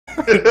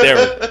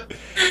There.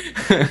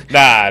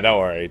 Nah, don't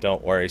worry,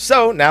 don't worry.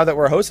 So now that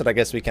we're hosted, I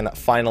guess we can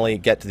finally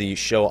get the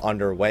show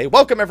underway.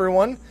 Welcome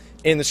everyone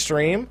in the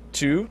stream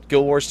to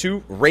Guild Wars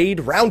 2 Raid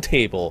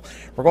Roundtable.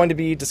 We're going to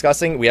be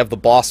discussing, we have the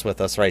boss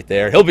with us right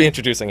there. He'll be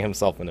introducing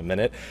himself in a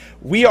minute.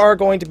 We are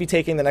going to be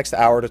taking the next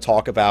hour to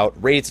talk about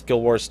Raids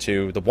Guild Wars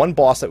 2, the one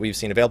boss that we've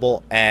seen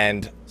available,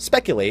 and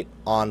speculate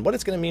on what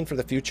it's going to mean for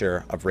the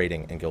future of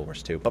raiding in Guild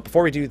Wars 2. But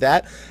before we do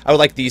that, I would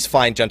like these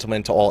fine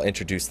gentlemen to all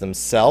introduce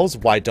themselves.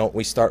 Why don't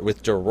we start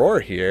with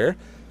Deror here?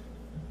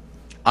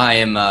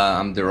 I'm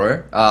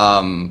Deroyer.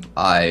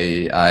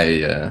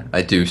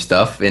 I do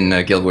stuff in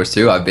Guild Wars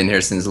 2. I've been here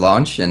since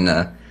launch, and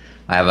I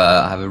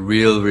have a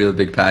real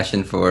big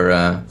passion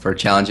for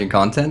challenging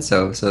content.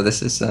 So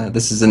this is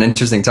an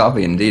interesting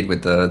topic indeed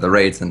with the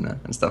raids and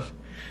stuff.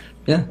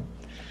 Yeah,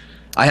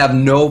 I have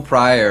no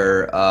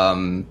prior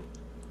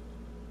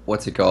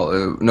what's it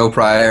called? No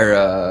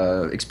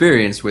prior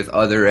experience with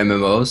other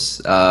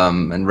MMOs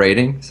and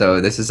raiding. So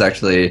this is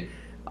actually.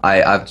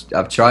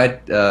 I've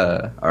tried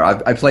or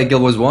I played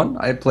Guild Wars 1,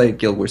 I played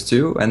Guild Wars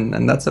 2,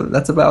 and that's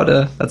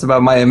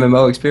about my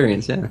MMO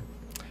experience. Yeah.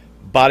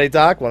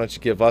 Bodydoc, why don't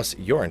you give us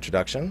your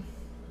introduction?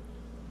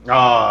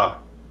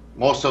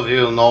 Most of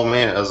you know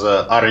me as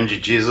a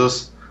RNG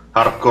Jesus,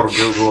 hardcore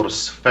Guild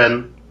Wars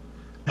fan.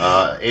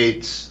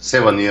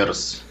 7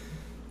 years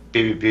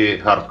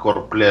PvP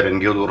hardcore player in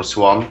Guild Wars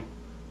 1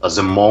 as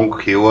a monk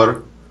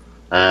healer,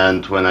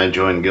 and when I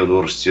joined Guild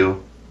Wars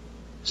 2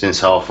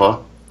 since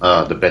alpha,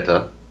 the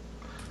beta.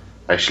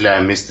 Actually,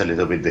 I missed a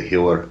little bit the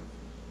healer,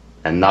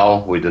 and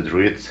now with the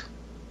druid,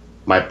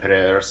 my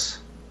prayers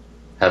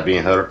have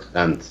been heard,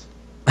 and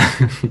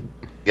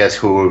guess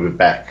who will be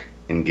back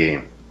in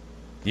game?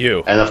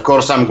 You. And of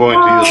course, I'm going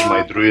to use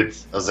my druid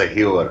as a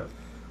healer.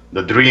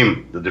 The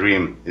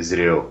dream is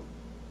real.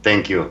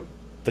 Thank you.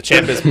 The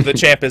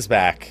champ is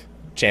back.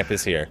 Champ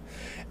is here.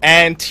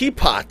 And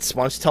Teapot,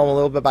 why don't you tell them a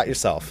little bit about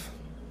yourself?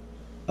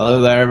 Hello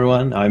there,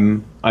 everyone.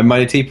 I'm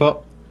Mighty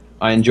Teapot.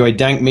 I enjoy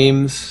dank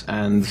memes,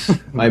 and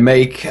I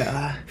make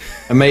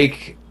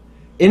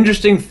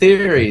interesting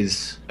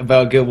theories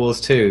about Guild Wars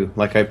 2,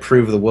 like I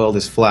prove the world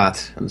is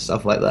flat and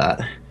stuff like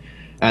that.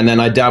 And then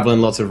I dabble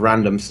in lots of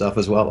random stuff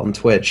as well on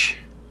Twitch,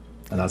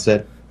 and that's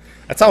it.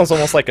 That sounds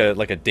almost like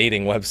a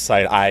dating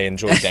website. I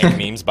enjoy dank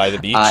memes by the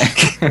beach.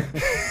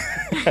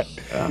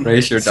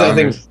 Raise your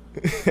daughters.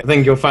 I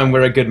think you'll find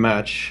we're a good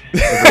match,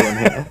 everyone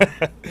here.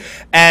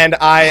 And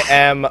I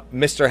am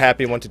Mr.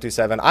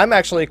 Happy1227. I'm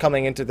actually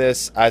coming into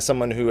this as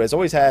someone who has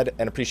always had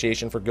an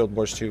appreciation for Guild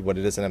Wars 2, what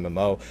it is an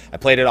MMO. I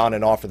played it on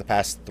and off for the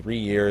past 3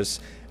 years.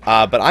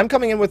 But I'm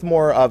coming in with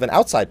more of an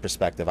outside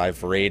perspective.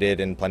 I've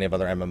raided in plenty of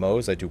other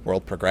MMOs. I do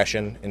world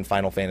progression in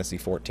Final Fantasy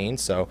XIV.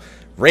 So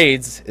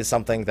raids is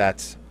something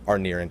that are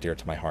near and dear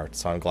to my heart.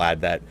 So I'm glad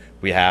that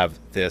we have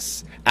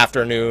this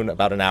afternoon,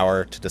 about an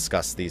hour, to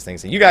discuss these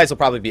things. And you guys will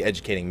probably be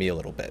educating me a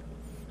little bit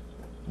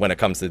when it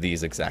comes to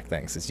these exact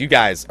things, because you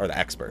guys are the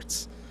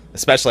experts,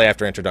 especially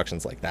after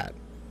introductions like that.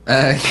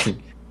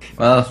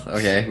 Well,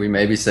 okay, we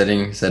may be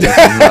setting things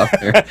up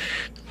here,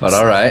 but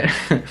all right.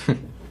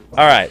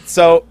 All right,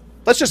 so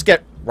let's just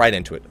get right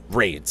into it.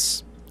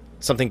 Raids,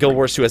 something Guild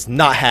Wars 2 has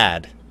not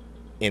had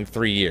in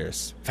 3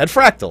 years. We've had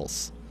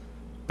fractals,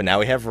 but now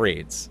we have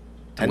raids.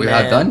 And we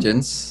have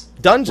dungeons,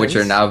 which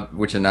are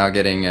now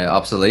getting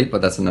obsolete,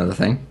 but that's another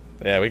thing.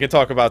 Yeah, we could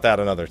talk about that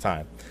another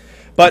time.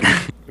 But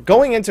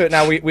going into it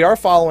now, we are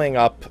following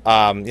up,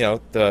 you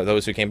know,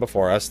 those who came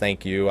before us.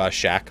 Thank you,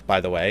 Shaq,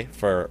 by the way,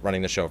 for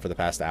running the show for the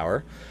past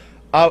hour.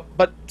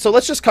 But so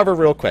let's just cover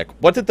real quick.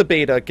 What did the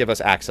beta give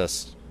us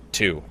access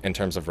to in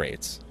terms of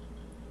raids?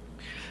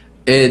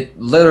 It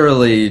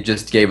literally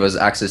just gave us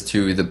access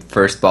to the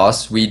first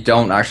boss. We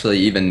don't actually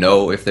even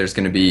know if there's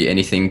going to be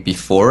anything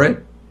before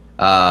it.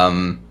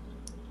 I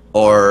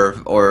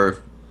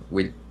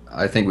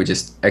think we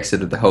just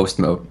exited the host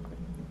mode.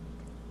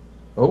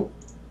 Oh.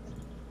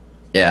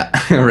 Yeah,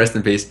 rest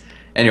in peace.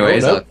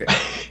 Anyways, oh, no.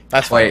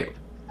 That's fine. Wait.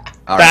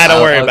 All right,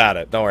 don't worry about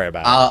it. Don't worry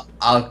about it.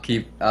 I'll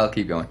keep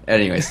going.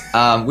 Anyways,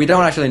 we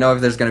don't actually know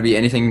if there's going to be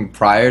anything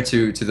prior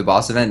to the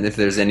boss event, if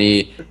there's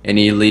any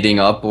leading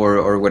up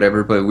or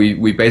whatever. But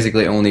we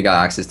basically only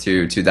got access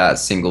to that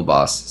single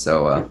boss.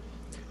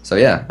 So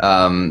yeah,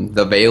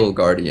 the Veil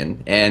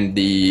Guardian and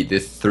the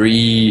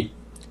three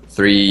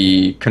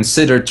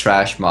considered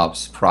trash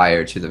mobs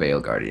prior to the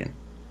Veil Guardian.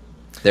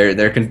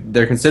 They're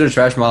considered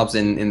trash mobs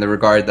in the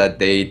regard that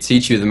they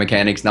teach you the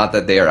mechanics, not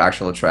that they are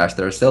actual trash.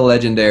 They're still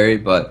legendary,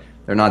 but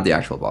they're not the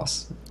actual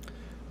boss.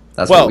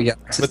 That's what we got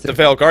access with to. the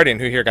Veil Guardian,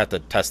 who here got to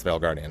test Veil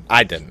Guardian?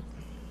 I didn't.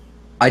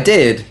 I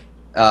did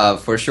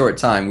for a short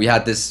time. We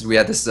had this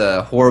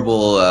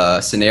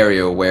horrible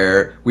scenario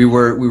where we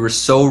were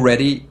so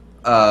ready,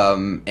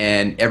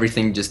 and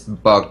everything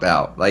just bugged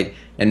out.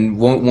 And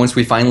once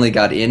we finally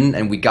got in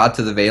and we got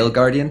to the Veil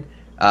Guardian,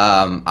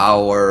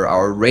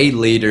 our raid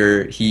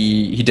leader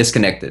he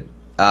disconnected,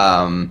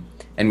 and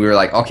we were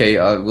like, okay,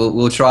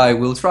 we'll try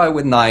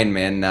with 9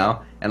 man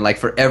now. And like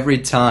for every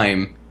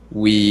time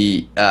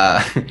we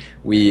lost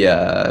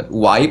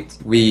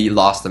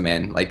a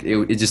man. Like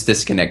it just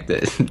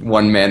disconnected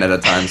one man at a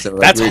time. So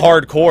like, That's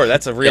hardcore.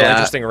 That's a real Yeah.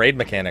 interesting raid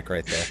mechanic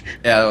right there.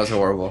 Yeah, it was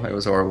horrible. It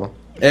was horrible.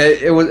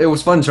 It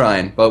was fun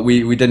trying, but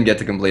we didn't get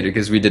to complete it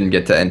because we didn't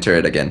get to enter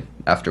it again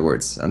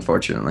afterwards,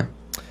 unfortunately.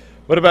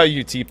 What about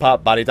you,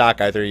 T-Pop,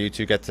 Bodydoc? Either of you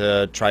two get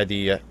to try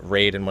the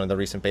raid in one of the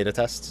recent beta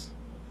tests?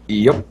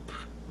 Yep.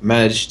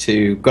 Managed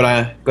to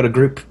got a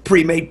group,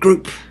 pre-made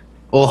group,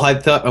 all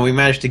hyped up, and we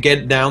managed to get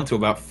it down to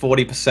about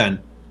 40%.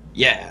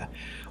 Yeah.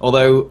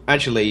 Although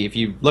actually, if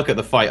you look at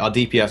the fight, our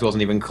DPS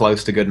wasn't even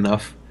close to good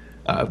enough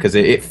because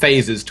it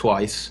phases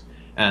twice,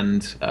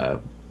 and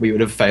we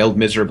would have failed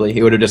miserably.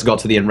 He would have just got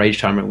to the enrage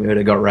time, and we would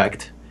have got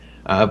wrecked.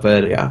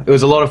 But yeah, it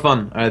was a lot of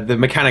fun. The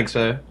mechanics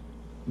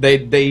they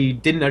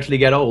didn't actually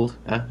get old.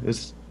 It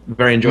was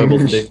very enjoyable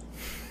to do.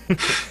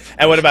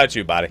 And what about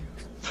you, Body?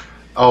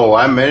 Oh,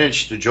 I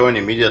managed to join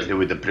immediately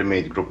with the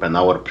pre-made group, and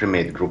our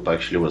pre-made group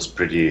actually was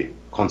pretty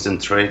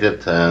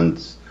concentrated,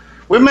 and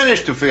we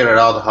managed to figure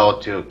out how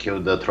to kill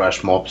the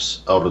trash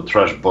mobs or the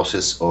trash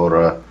bosses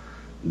or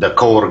the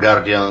core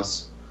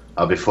guardians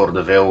before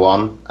the Veil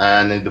 1.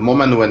 And in the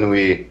moment when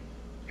we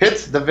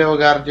hit the Veil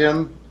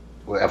Guardian,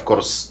 of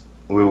course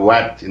we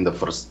wiped in the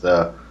first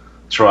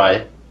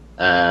try,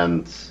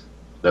 and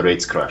the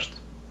raids crashed.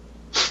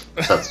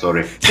 Sad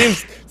story.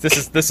 Seems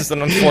this is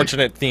an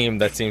unfortunate theme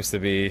that seems to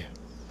be.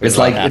 It's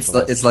like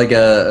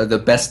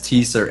the best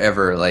teaser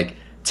ever. Like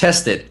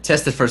test it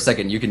for a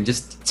second. You can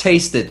just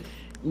taste it.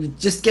 You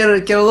just get a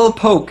little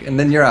poke, and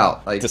then you're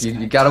out. Like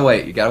you gotta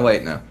wait. You gotta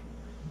wait now.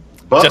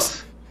 But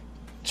Just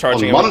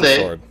charging on him with the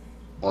Monday, sword.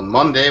 on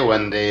Monday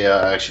when they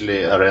actually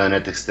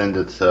ArenaNet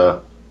extended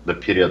the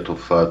period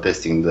of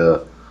testing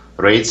the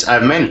raids, I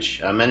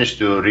managed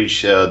to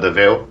reach the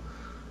Veil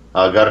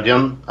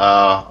Guardian.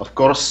 Of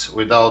course,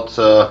 without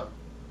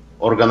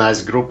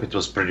organized group, it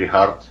was pretty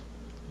hard.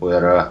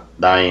 We're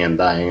dying and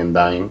dying and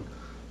dying.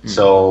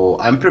 So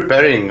I'm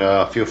preparing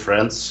a few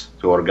friends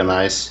to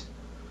organize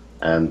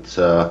and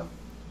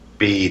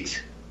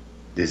beat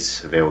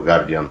this Veil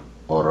Guardian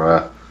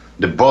or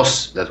the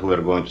boss that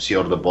we're going to see,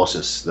 or the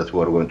bosses that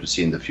we're going to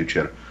see in the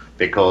future,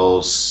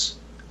 because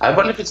I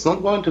believe it's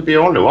not going to be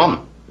only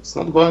one. It's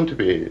not going to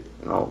be,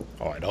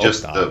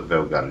 just the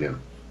Veil Guardian.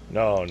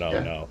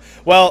 No.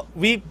 Well,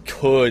 we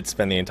could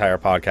spend the entire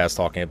podcast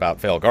talking about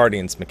Veil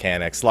Guardian's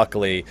mechanics.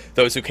 Luckily,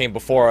 those who came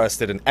before us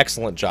did an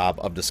excellent job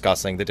of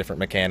discussing the different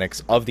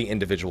mechanics of the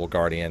individual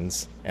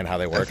Guardians and how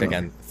they work. Definitely.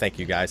 Again, thank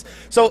you guys.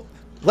 So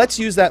let's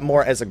use that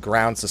more as a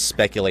ground to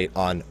speculate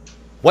on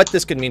what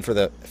this could mean for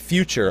the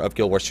future of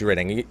Guild Wars 2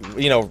 raiding.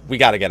 We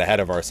got to get ahead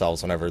of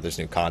ourselves whenever there's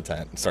new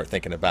content and start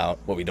thinking about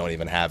what we don't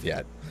even have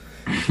yet.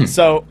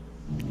 So,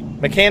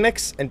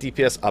 mechanics and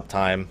DPS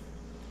uptime,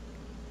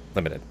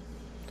 limited.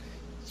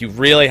 You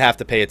really have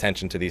to pay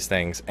attention to these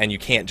things, and you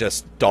can't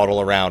just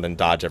dawdle around and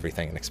dodge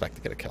everything and expect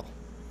to get a kill.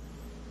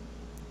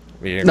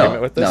 Are you in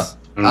agreement with this?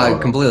 No, I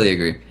completely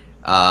agree.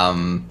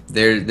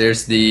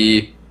 There's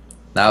the...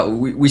 Now,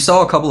 we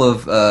saw a couple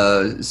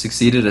of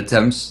succeeded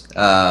attempts,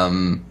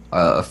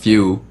 a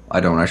few. I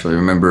don't actually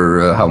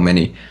remember how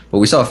many, but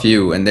we saw a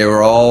few, and they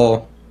were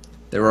all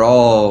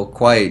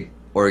quite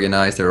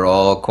organized. They were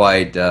all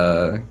quite,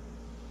 their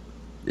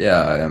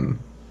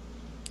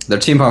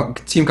team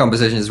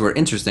compositions were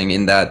interesting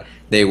in that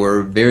they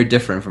were very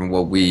different from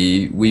what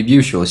we've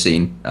usually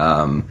seen,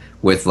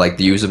 with like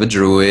the use of a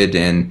druid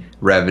and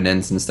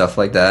revenants and stuff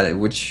like that,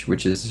 which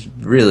is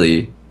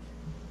really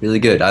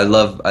good. I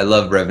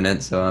love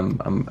Revenant, so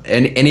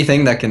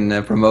anything that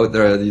can promote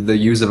the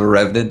use of a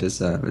Revenant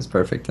is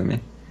perfect to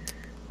me.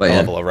 But I'll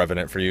yeah. level a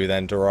Revenant for you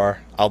then, Durar.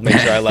 I'll make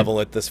sure I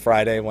level it this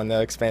Friday when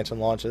the expansion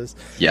launches.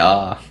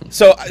 Yeah.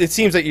 So it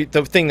seems that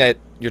the thing that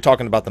you're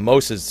talking about the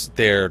most is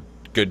their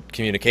good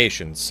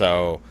communication.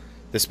 So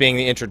this being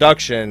the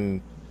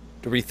introduction,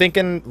 are we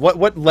thinking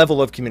what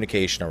level of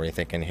communication are we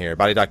thinking here?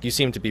 Bodydoc, you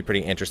seem to be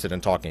pretty interested in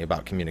talking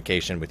about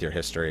communication with your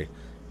history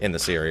in the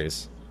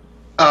series.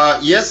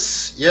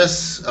 Yes.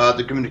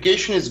 The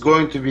communication is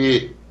going to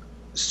be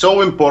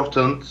so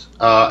important,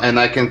 and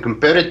I can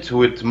compare it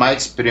with my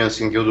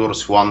experience in Guild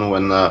Wars 1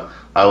 when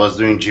I was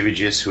doing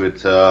GVGs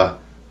with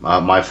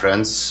my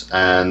friends,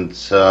 and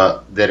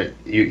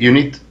you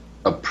need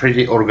a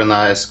pretty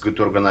good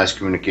organized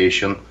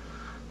communication.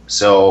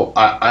 So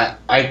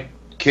I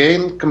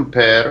can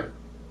compare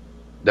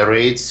the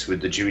raids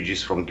with the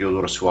GVGs from Guild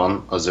Wars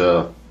 1 as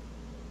a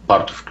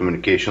part of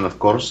communication, of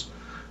course,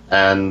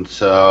 and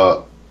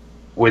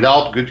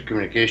without good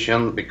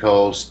communication,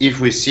 because if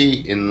we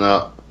see in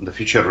the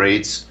future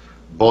raids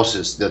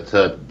bosses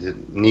that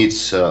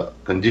needs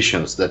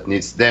conditions, that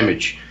needs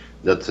damage,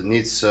 that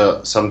needs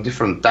some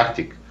different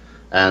tactic,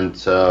 and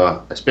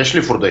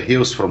especially for the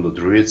heals from the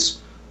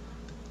druids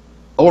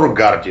or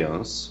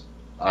guardians,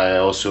 I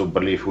also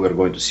believe we are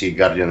going to see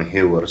guardian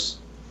healers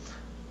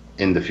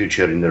in the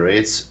future in the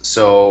raids.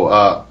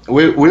 So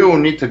we will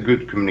need a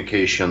good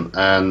communication,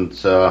 and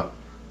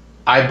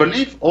I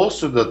believe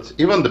also that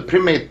even the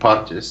pre-made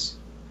parties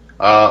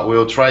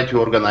will try to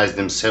organize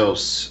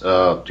themselves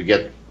to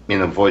get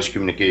voice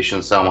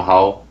communication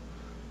somehow,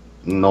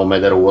 no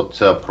matter what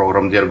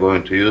program they're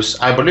going to use.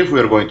 I believe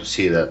we're going to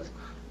see that.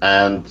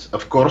 And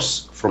of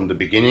course, from the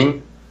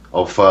beginning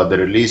of the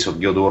release of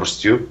Guild Wars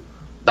 2,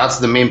 that's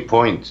the main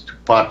point,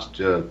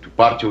 to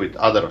party with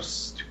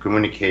others, to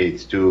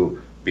communicate,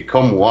 to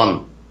become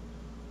one.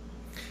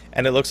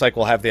 And it looks like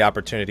we'll have the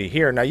opportunity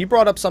here. Now, you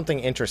brought up something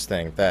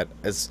interesting that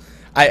is,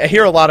 I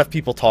hear a lot of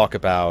people talk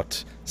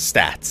about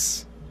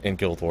stats in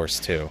Guild Wars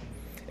 2.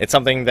 It's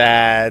something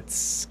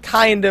that's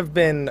kind of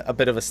been a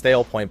bit of a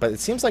stale point, but it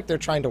seems like they're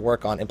trying to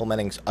work on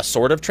implementing a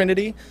sort of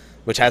Trinity,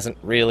 which hasn't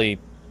really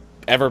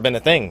ever been a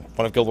thing.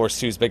 One of Guild Wars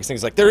 2's biggest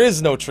things is like, there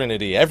is no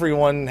Trinity.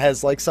 Everyone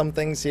has like some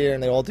things here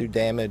and they all do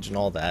damage and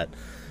all that.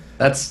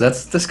 That's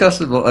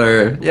discussable,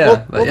 or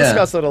yeah. We'll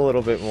discuss it a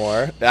little bit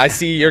more. I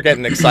see you're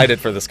getting excited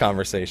for this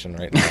conversation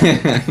right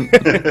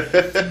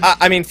now.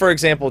 I mean, for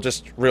example,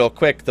 just real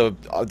quick, the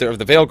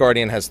Veil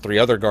Guardian has 3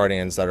 other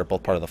Guardians that are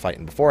both part of the fight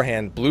and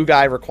beforehand. Blue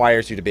guy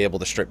requires you to be able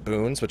to strip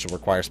boons, which will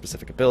require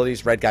specific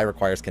abilities. Red guy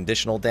requires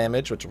conditional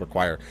damage, which will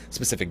require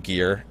specific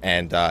gear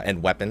and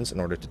weapons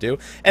in order to do.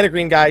 And the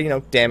green guy, you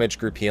know, damage,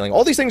 group healing.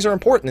 All these things are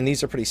important, and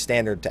these are pretty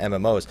standard to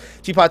MMOs.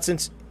 Teapot,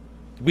 since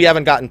we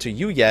haven't gotten to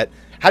you yet,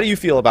 how do you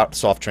feel about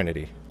Soft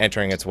Trinity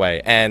entering its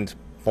way? And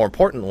more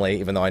importantly,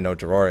 even though I know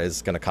Dorora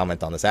is going to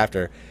comment on this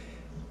after,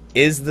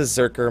 is the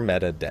Zerker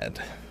meta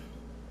dead?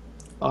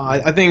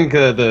 I think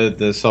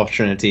the Soft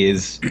Trinity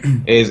is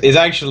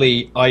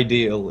actually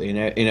ideal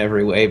in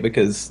every way,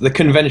 because the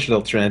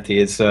conventional Trinity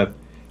is a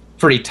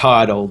pretty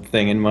tired old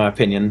thing, in my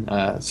opinion.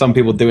 Some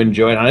people do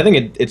enjoy it, and I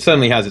think it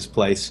certainly has its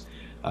place.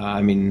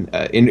 I mean,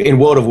 in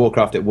World of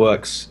Warcraft it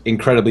works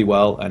incredibly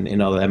well, and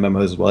in other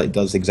MMOs as well it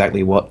does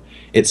exactly what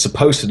it's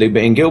supposed to do.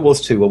 But in Guild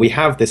Wars 2, where we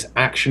have this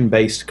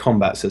action-based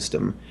combat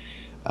system,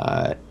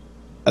 a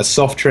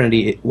Soft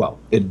Trinity, well,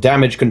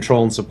 damage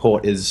control and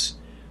support is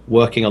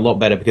working a lot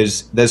better,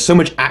 because there's so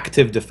much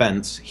active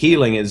defense.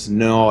 Healing is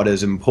not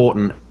as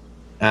important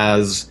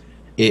as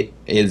it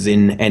is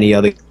in any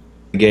other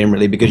game,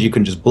 really, because you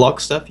can just block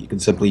stuff, you can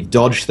simply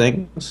dodge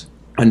things,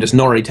 and just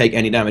not really take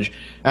any damage.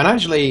 And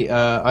actually,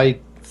 I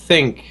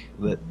think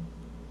that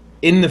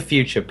in the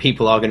future,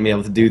 people are going to be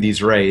able to do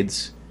these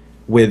raids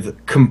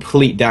with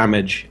complete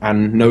damage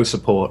and no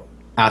support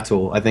at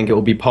all. I think it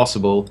will be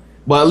possible.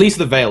 Well, at least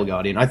the Veil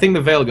Guardian. I think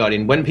the Veil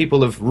Guardian, when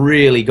people have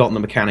really gotten the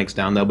mechanics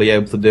down, they'll be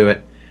able to do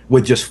it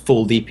with just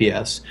full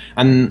DPS.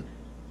 And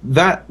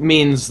that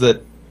means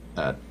that,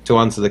 to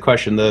answer the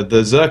question, the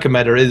Zerker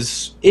meta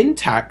is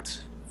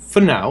intact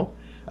for now,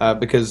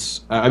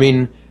 because, I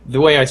mean, the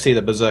way I see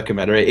the Berserker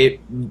meta,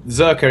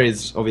 Zerker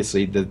is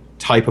obviously the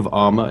type of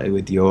armor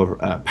with your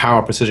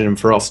power, precision, and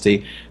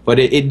ferocity, but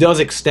it does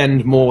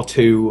extend more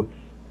to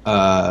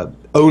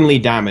only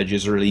damage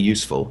is really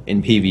useful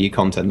in PvE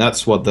content.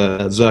 That's what the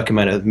Zerker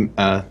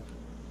meta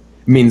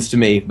means to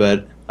me,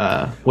 but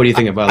what do you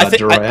think about that,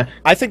 Doraya?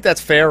 I think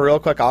that's fair. Real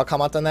quick, I'll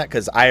comment on that,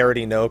 because I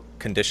already know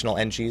conditional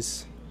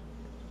NGs.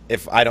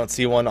 If I don't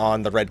see one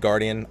on the Red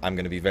Guardian, I'm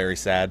going to be very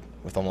sad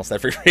with almost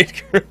every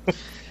raid group.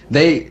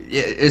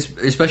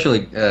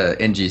 Especially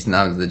NGs,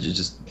 now that you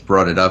just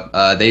brought it up,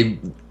 they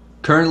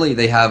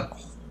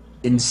have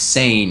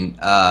insane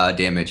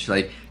damage.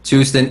 Like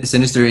 2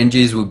 Sinister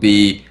NGs would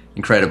be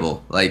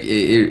incredible. Like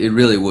it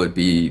really would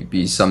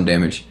be some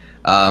damage.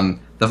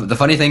 The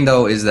funny thing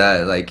though is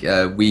that like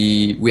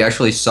we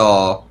actually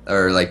saw,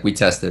 or like we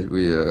tested,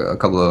 a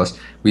couple of us,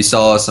 we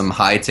saw some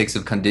high ticks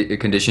of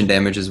condition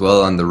damage as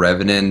well on the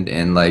Revenant,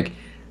 and like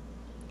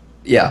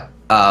yeah.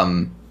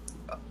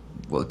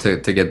 Well, to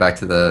get back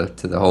to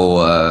the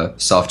whole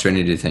Soft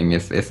Trinity thing,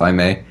 if I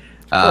may,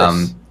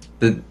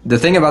 the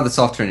thing about the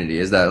Soft Trinity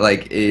is that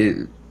like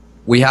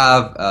we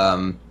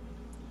have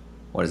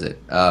what is it?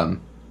 Well,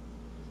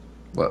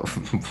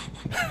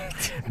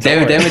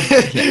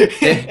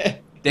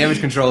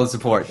 damage control and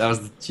support. That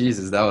was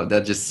Jesus.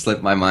 That just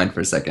slipped my mind for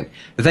a second.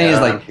 The thing is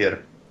like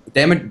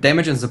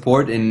damage and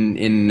support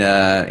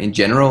in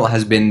general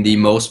has been the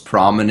most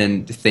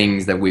prominent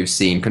things that we've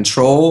seen.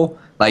 Control,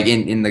 like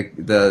in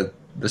the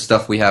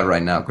stuff we have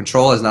right now,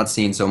 control has not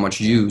seen so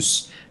much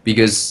use,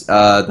 because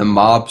the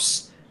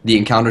mobs, the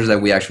encounters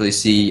that we actually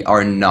see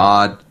are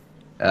not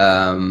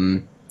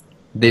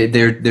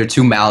they're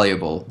too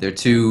malleable, they're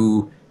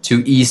too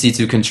easy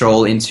to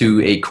control into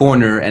a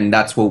corner, and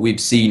that's what we've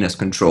seen as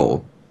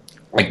control.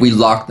 Like we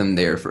lock them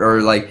there,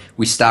 or like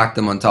we stack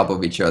them on top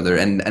of each other,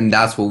 and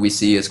that's what we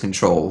see as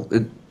control.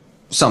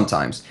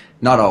 Sometimes,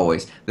 not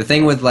always. The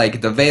thing with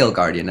like the Veil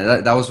Guardian,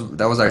 that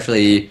was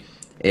actually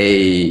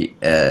a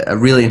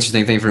really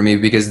interesting thing for me,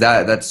 because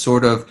that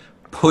sort of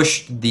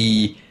pushed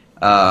the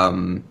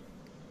level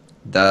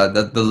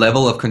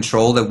of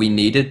control that we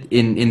needed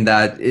in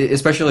that,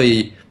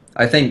 especially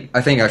I think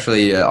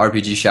actually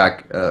RPG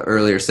Shack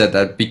earlier said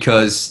that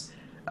because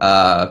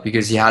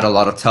he had a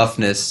lot of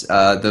toughness,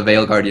 the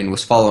Veil Guardian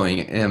was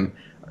following him.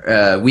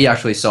 We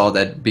actually saw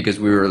that because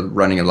we were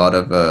running a lot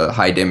of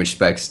high damage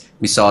specs.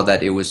 We saw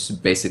that it was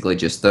basically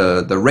just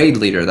the raid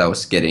leader that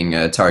was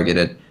getting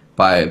targeted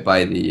by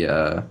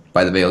the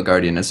Veil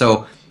Guardian, and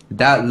so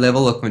that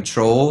level of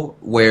control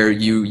where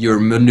you're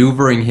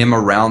maneuvering him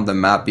around the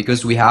map,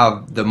 because we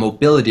have the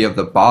mobility of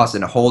the boss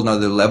in a whole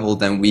nother level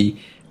than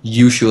we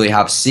usually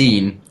have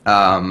seen.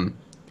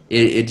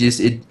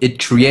 It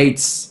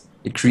creates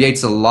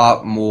a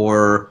lot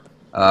more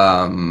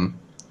a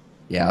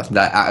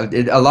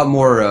lot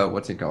more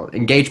what's it called,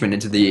 engagement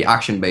into the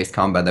action-based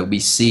combat that we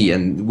see,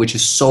 and which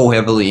is so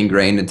heavily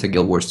ingrained into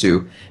Guild Wars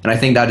 2, and I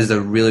think that is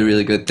a really,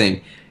 really good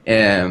thing.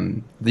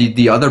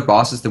 The other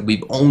bosses that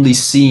we've only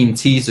seen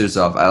teasers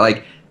of, I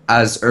like,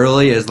 as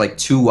early as like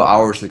 2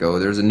 hours ago,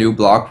 there's a new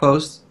blog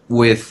post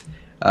with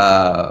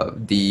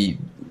the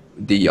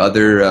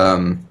other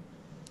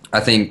I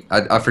think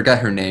I forgot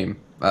her name.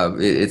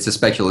 It's a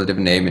speculative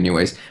name,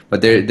 anyways.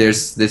 But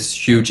there's this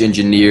huge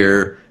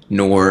engineer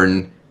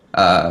Norn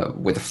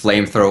with a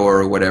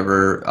flamethrower or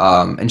whatever,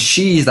 and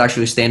she's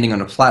actually standing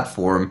on a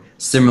platform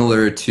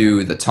similar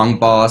to the Tongue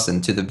Boss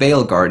and to the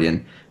Veil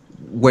Guardian,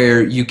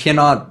 where you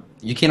cannot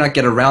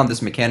get around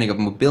this mechanic of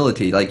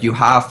mobility. Like you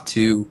have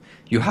to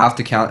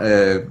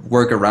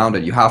work around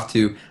it. You have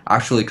to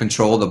actually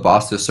control the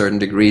boss to a certain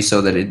degree so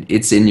that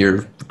it's in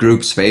your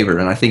group's favor.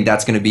 And I think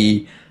that's going to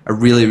be a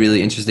really,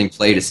 really interesting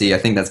play to see. I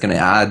think that's going to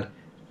add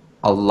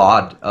a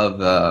lot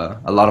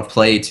of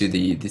play to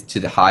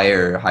the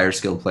higher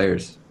skilled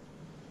players,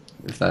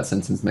 if that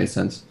sentence makes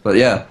sense. But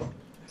yeah.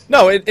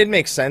 No, it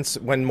makes sense.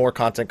 When more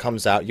content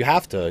comes out, you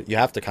have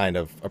to kind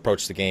of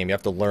approach the game. You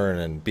have to learn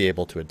and be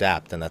able to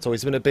adapt, and that's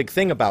always been a big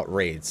thing about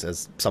raids.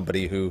 As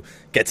somebody who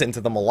gets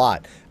into them a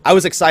lot, I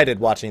was excited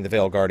watching the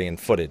Veil Guardian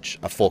footage,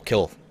 a full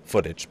kill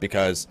footage,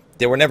 because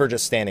they were never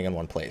just standing in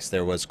one place.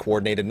 There was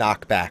coordinated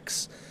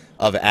knockbacks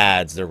of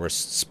ads. There was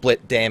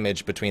split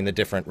damage between the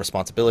different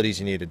responsibilities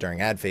you needed during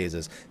ad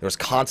phases. There was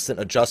constant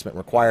adjustment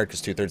required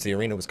because 2/3 of the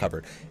arena was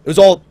covered. It was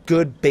all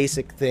good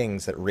basic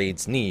things that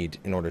raids need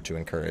in order to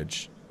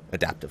encourage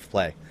adaptive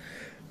play.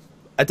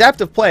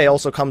 Adaptive play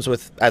also comes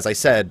with, as I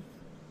said,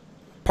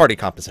 party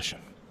composition.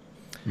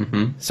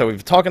 Mm-hmm. So we've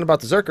been talking about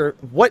the Zerker.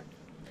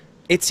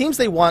 It seems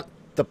they want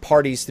the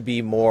parties to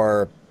be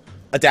more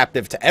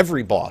adaptive to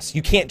every boss.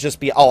 You can't just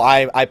be, oh,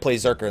 I play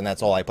Zerker and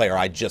that's all I play, or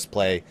I just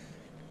play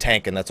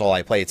tank and that's all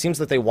I play. It seems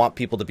that they want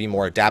people to be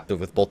more adaptive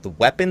with both the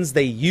weapons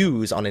they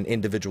use on an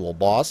individual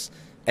boss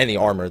and the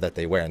armor that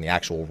they wear and the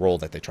actual role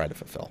that they try to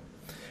fulfill.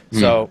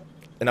 So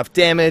enough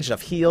damage,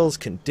 enough heals,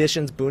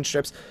 conditions, boon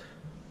strips.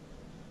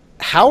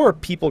 How are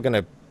people going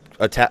to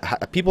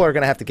attack? People are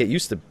going to have to get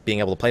used to being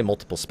able to play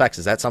multiple specs.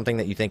 Is that something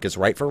that you think is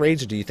right for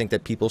raids, or do you think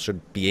that people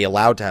should be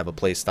allowed to have a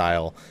play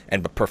style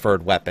and a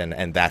preferred weapon,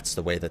 and that's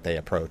the way that they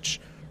approach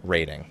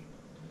raiding?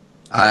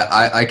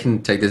 I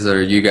can take this,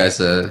 or you guys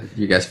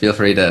feel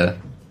free to.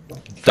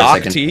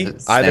 Doc, T,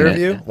 either of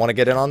you want to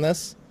get in on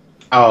this?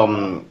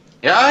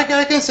 Yeah,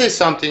 I can say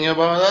something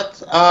about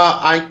that.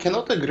 I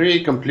cannot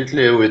agree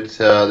completely with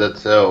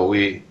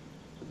that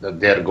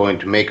they're going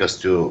to make us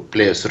to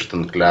play a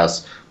certain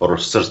class or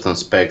certain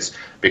specs,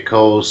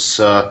 because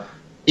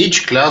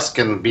each class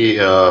can be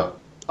a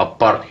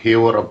part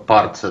healer, a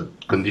part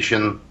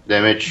condition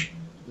damage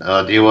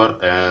dealer,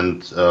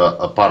 and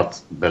a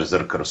part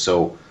berserker.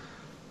 So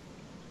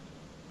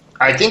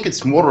I think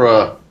it's more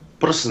a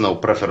personal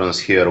preference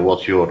here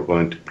what you're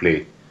going to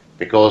play.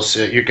 Because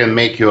you can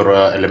make your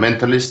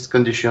elementalist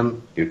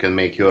condition, you can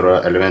make your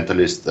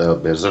elementalist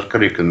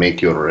berserker, you can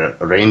make your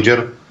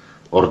ranger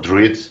or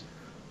druid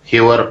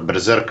healer,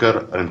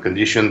 berserker, and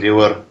condition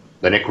dealer.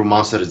 The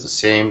necromancer is the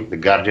same, the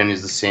guardian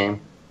is the same.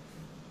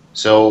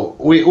 So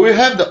we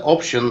have the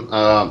option,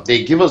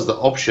 they give us the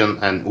option,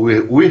 and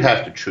we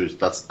have to choose.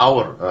 That's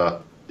our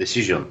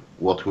decision,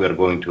 what we are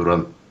going to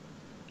run.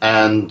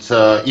 And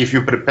if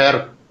you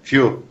prepare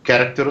few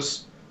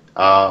characters,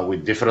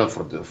 with different,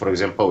 for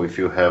example, if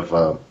you have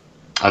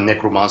a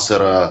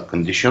necromancer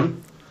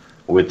condition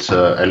with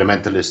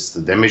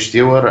elementalist damage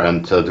dealer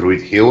and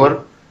druid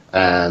healer,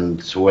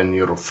 and when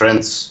your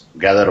friends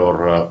gather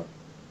or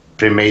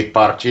pre-made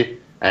party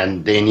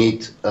and they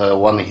need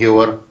one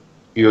healer,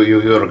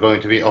 you're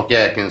going to be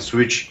okay. I can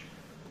switch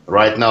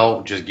right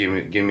now. Just give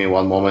me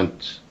one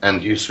moment,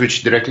 and you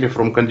switch directly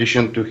from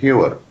condition to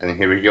healer, and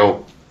here we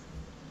go.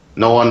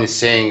 No one is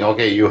saying,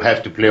 okay, you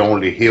have to play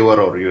only healer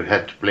or you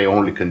have to play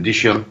only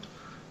condition.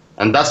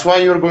 And that's why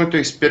you're going to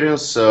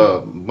experience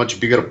a much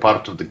bigger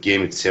part of the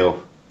game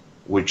itself,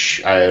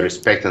 which I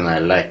respect and I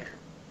like.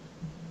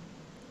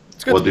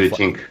 What do you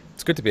think?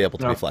 It's good to be able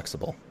to be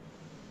flexible.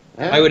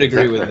 Yeah, I would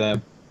agree with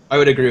that. I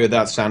would agree with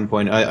that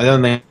standpoint. I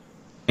don't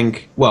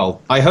think.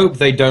 Well, I hope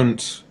they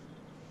don't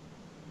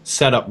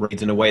set up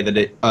raids in a way that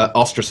it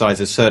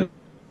ostracizes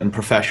certain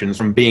professions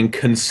from being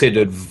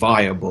considered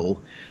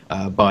viable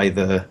by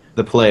the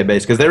player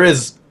base, because there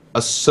is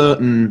a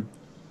certain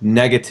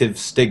negative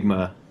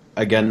stigma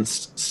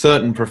against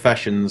certain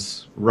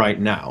professions right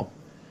now,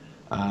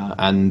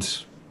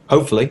 and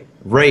hopefully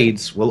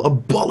raids will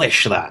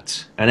abolish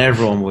that and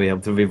everyone will be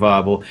able to be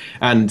viable.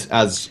 And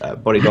as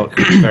Bodydoc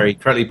very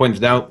correctly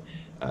pointed out,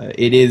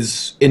 it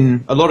is,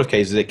 in a lot of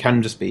cases, it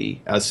can just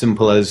be as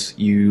simple as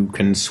you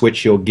can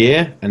switch your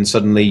gear and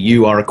suddenly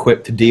you are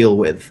equipped to deal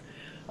with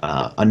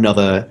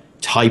another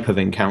type of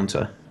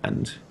encounter,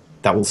 and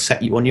that will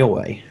set you on your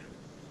way.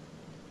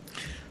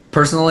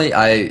 Personally,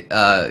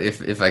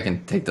 if I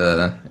can take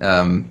the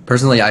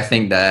personally, I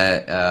think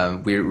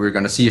that we're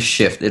going to see a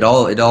shift. It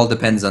all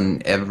depends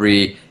on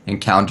every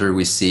encounter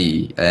we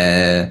see.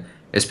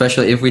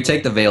 Especially if we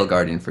take the Veil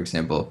Guardian, for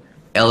example.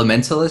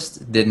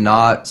 Elementalist did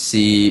not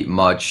see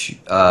much.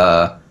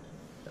 I'm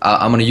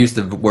going to use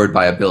the word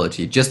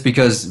viability, just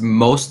because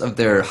most of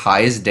their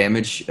highest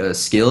damage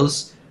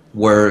skills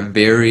were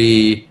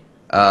very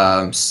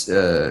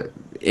AoE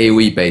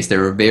based. They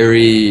were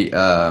very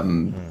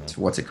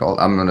what's it called?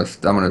 I'm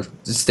gonna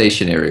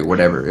stationary or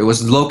whatever. It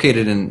was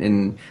located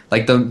in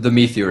like the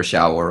meteor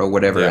shower or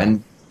whatever. Yeah.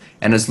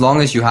 And as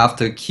long as you have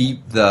to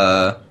keep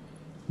the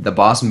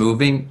boss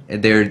moving,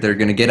 they're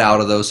gonna get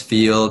out of those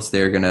fields.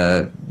 You're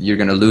gonna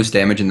lose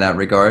damage in that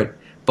regard.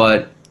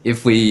 But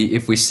if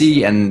we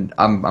see, and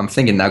I'm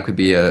thinking that could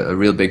be a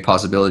real big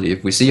possibility,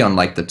 if we see on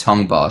like the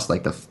tongue boss,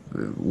 like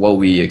what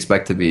we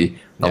expect to be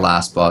the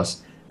last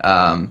boss,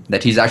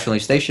 that he's actually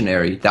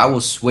stationary, that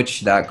will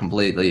switch that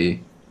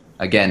completely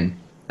again.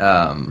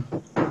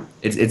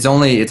 It's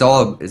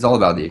all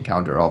about the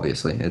encounter,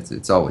 obviously.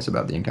 It's always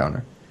about the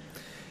encounter.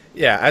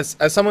 Yeah,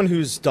 as someone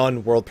who's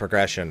done world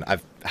progression,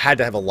 I've had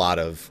to have a lot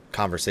of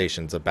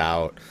conversations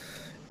about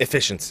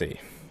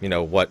efficiency. You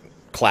know, what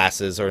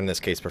classes, or in this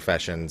case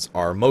professions,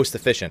 are most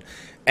efficient.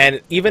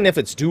 And even if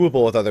it's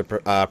doable with other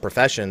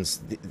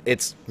professions,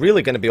 it's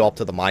really going to be all up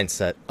to the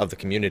mindset of the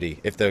community.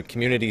 If the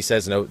community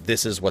says, no,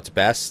 this is what's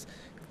best,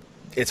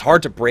 it's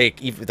hard to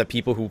break even the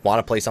people who want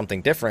to play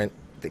something different.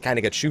 They kind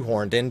of get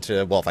shoehorned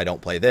into, well, if I don't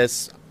play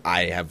this,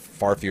 I have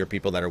far fewer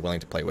people that are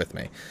willing to play with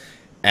me.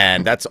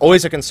 And that's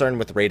always a concern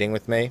with raiding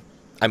with me.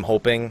 I'm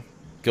hoping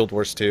Guild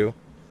Wars 2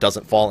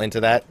 doesn't fall into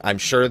that. I'm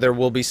sure there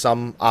will be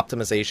some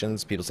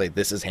optimizations. People say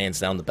this is hands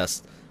down the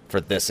best for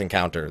this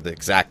encounter, the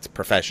exact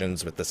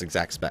professions with this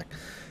exact spec.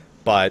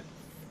 But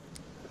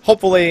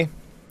hopefully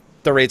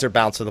the raids are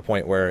balanced to the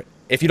point where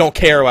if you don't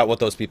care about what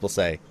those people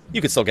say,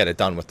 you can still get it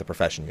done with the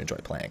profession you enjoy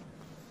playing.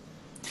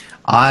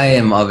 I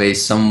am of a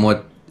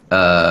somewhat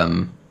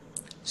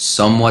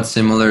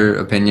similar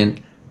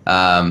opinion.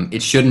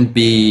 It shouldn't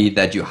be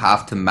that you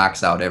have to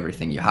max out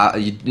everything.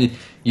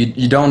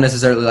 You don't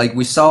necessarily, like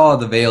we saw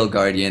the Veil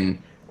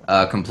Guardian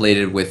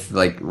completed with,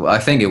 like, I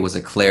think it was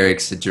a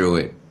cleric's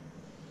druid.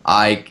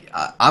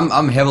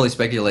 I'm heavily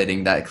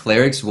speculating that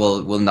clerics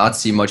will not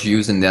see much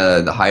use in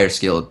the higher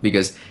skill,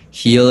 because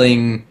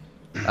healing.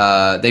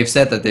 They've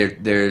said that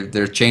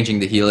they're changing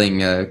the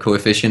healing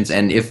coefficients,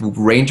 and if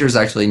rangers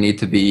actually need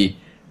to be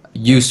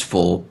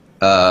useful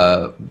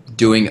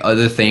doing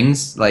other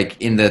things,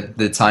 like in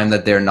the time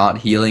that they're not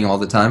healing all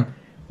the time,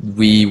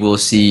 we will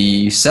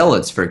see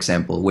zealots, for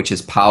example, which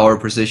is power,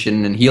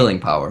 precision, and healing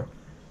power.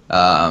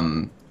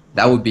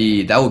 That would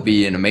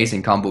be an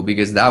amazing combo,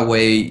 because that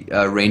way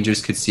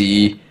rangers could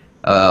see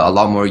a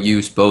lot more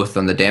use both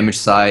on the damage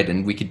side,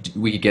 and we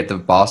could get the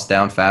boss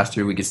down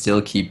faster. We could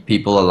still keep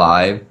people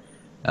alive.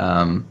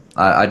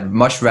 I'd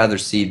much rather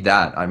see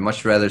that. I'd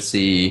much rather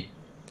see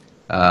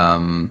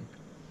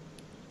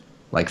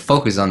like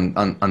focus on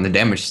the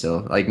damage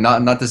still. Like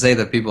not to say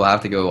that people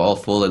have to go all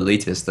full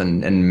elitist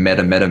and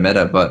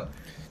meta, but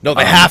no,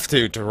 they have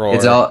to roar.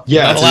 It's all,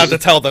 You're not allowed to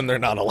tell them they're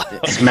not allowed.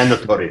 It's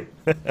mandatory.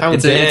 How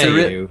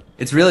dare you?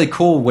 It's really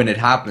cool when it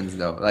happens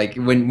though. Like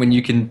when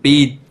you can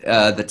beat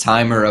the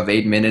timer of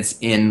 8 minutes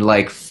in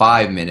like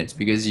 5 minutes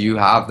because you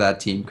have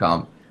that team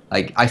comp.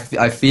 Like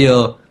I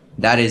feel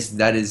that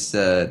is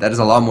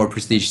a lot more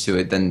prestige to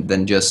it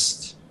than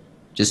just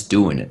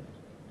doing it.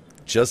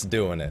 Just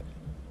doing it.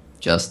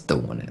 Just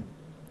doing it.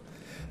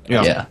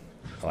 Yeah.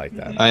 I like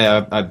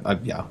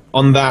that. Yeah.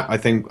 On that, I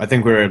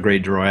think we're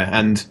agreed, Roy.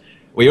 And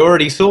we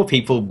already saw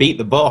people beat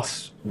the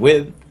boss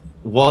with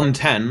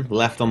 110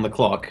 left on the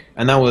clock,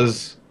 and that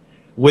was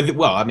with.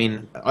 Well, I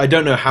mean, I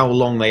don't know how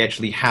long they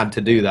actually had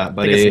to do that,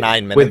 but I think it's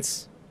 9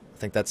 minutes. I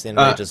think that's in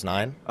ranges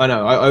 9. I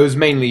know. I was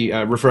mainly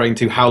referring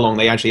to how long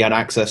they actually had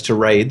access to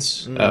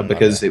raids,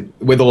 because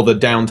with all the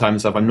downtime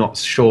and stuff, I'm not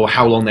sure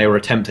how long they were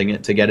attempting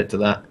it to get it to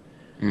that.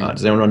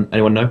 Does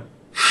anyone know?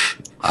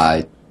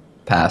 I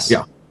pass.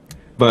 Yeah,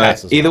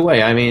 but either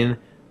way, I mean,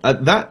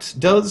 that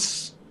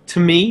does to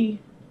me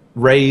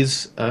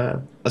raise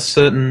a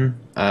certain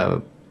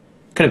kind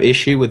of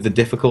issue with the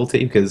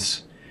difficulty,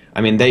 because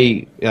I mean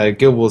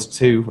Guild Wars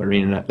 2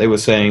 Arena, they were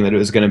saying that it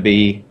was going to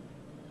be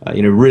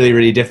really,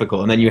 really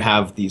difficult, and then you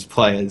have these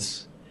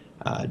players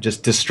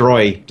just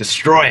destroy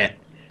it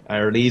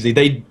really easy.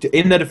 They,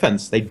 in their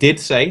defense, they did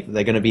say that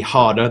they're going to be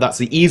harder. That's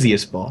the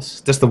easiest boss,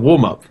 just the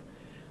warm up.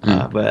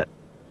 But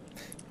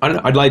I don't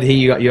know, I'd like to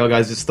hear your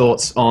guys'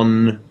 thoughts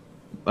on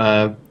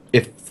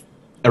if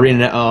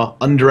ArenaNet are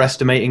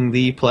underestimating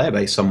the player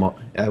base somewhat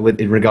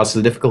in regards to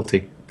the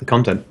difficulty, the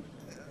content.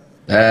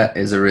 That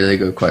is a really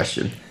good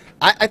question.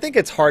 I think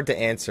it's hard to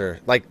answer.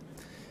 Like,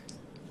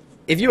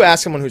 if you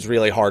ask someone who's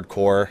really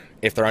hardcore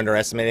if they're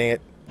underestimating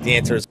it, the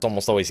answer is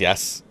almost always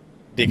yes,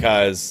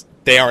 because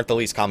they aren't the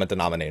least common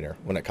denominator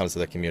when it comes to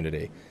the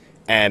community.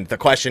 And the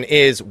question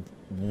is,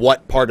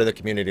 what part of the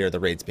community are the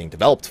raids being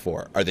developed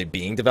for? Are they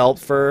being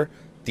developed for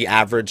the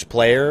average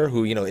player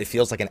who, you know, it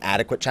feels like an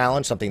adequate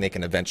challenge, something they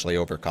can eventually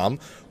overcome?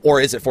 Or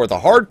is it for the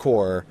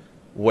hardcore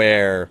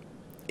where,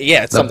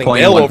 yeah, it's something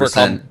they'll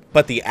overcome,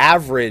 but the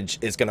average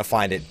is going to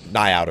find it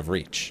nigh out of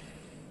reach?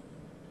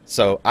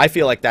 So I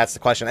feel like that's the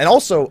question. And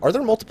also, are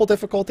there multiple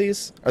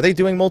difficulties? Are they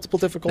doing multiple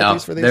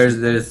difficulties for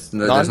these? There's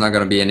not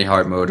going to be any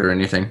hard mode or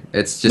anything.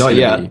 It's just Not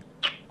yet.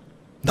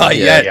 Not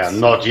yet. Yeah,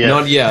 not yet.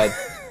 Not yet.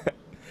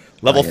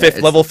 Level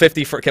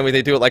 50 for, can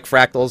they do it like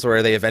fractals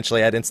where they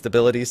eventually add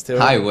instabilities to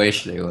it? I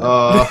wish they would.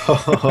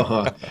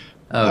 Oh.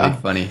 That would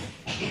be funny.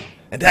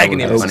 And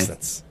agony That would be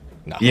resistance.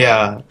 No.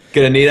 Yeah,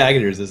 gonna need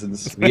agony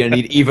resistance. We're gonna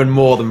need even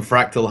more than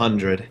fractal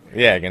 100.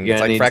 Yeah, again, You're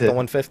it's gonna like need fractal to-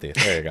 150.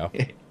 There you go.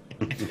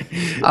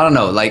 I don't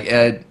know, like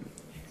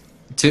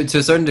to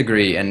a certain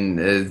degree, and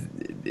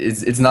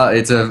it's not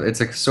it's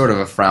a sort of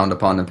a frowned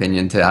upon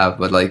opinion to have,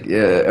 but like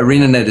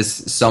ArenaNet is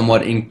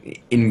somewhat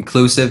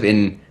inclusive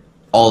in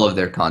all of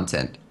their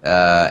content,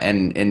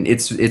 and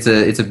it's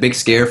a big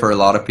scare for a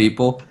lot of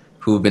people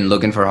who've been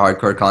looking for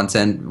hardcore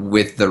content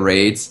with the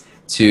raids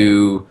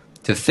to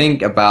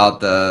think about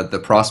the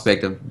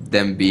prospect of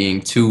them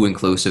being too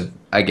inclusive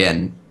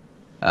again.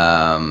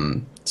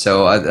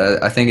 So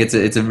I think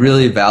it's a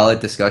really valid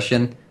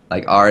discussion.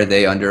 Like, are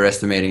they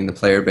underestimating the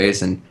player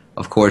base? And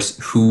of course,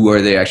 who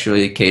are they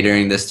actually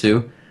catering this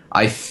to?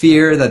 I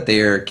fear that they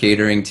are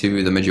catering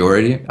to the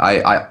majority.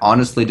 I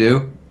honestly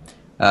do,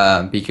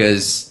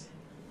 because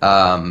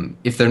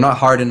if they're not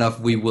hard enough,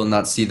 we will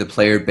not see the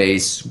player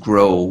base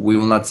grow. We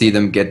will not see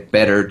them get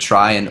better,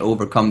 try and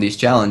overcome these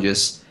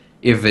challenges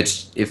if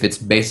it's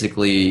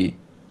basically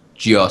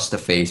just a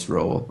face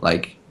roll.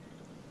 Like,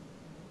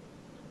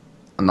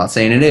 I'm not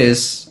saying it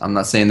is. I'm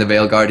not saying the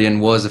Veil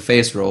Guardian was a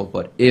face roll,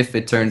 but if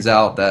it turns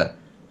out that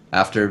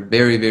after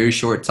very, very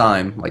short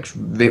time, like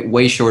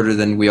way shorter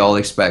than we all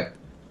expect,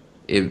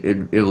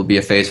 it will be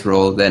a face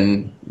roll,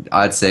 then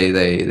I'd say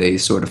they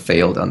sort of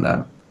failed on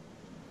that.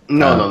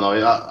 No.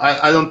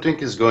 I don't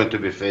think it's going to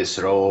be face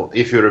roll.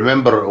 If you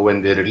remember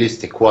when they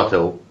released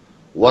Equato,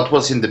 what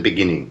was in the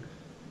beginning?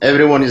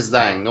 Everyone is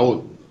dying.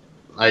 No,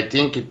 I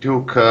think it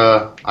took,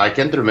 I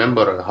can't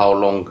remember how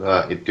long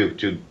it took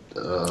to,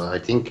 I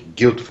think,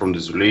 Guild from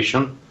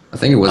Desolation. I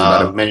think it was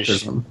about a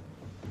managed-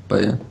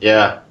 but yeah.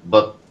 Yeah,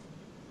 but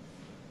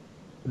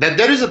that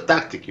there is a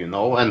tactic, you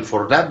know, and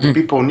for that the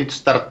people need to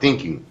start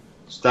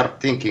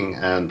thinking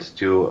and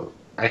to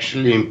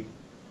actually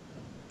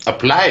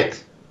apply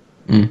it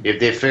if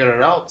they figure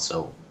it out.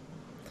 So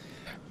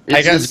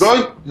it's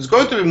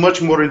going to be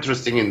much more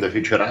interesting in the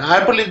future.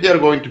 I believe they are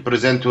going to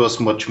present to us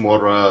much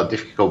more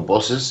difficult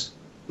bosses,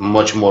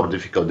 much more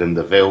difficult than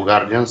the Veil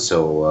Guardian.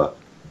 So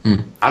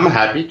I'm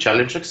happy.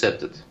 Challenge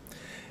accepted.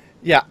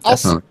 Yeah,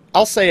 Definitely.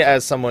 I'll say,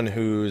 as someone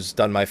who's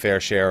done my fair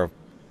share of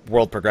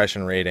world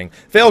progression rating,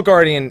 Veil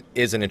Guardian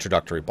is an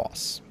introductory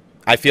boss.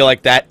 I feel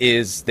like that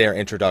is their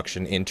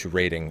introduction into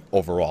raiding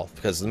overall,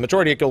 because the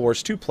majority of Guild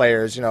Wars 2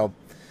 players, you know,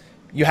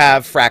 you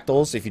have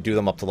fractals if you do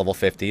them up to level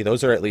 50.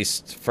 Those are, at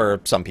least for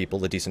some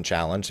people, a decent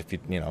challenge, if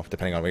you know,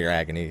 depending on what your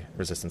agony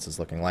resistance is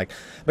looking like.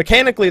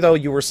 Mechanically, though,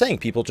 you were saying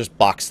people just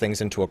box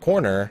things into a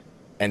corner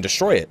and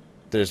destroy it.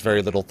 There's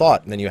very little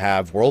thought. And then you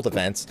have world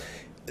events.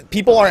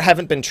 People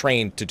haven't been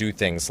trained to do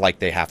things like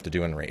they have to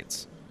do in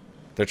raids.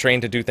 They're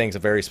trained to do things a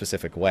very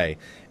specific way.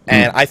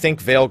 And I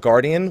think Veil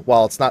Guardian,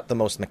 while it's not the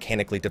most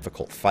mechanically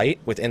difficult fight,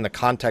 within the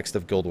context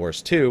of Guild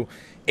Wars 2,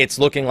 it's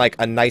looking like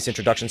a nice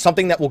introduction,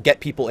 something that will get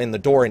people in the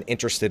door and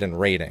interested in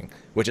raiding,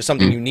 which is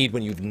something you need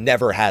when you've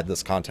never had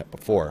this content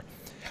before.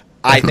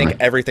 I think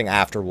everything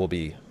after will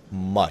be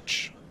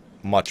much,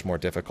 much more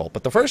difficult.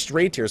 But the first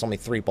raid tier is only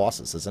 3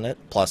 bosses, isn't it?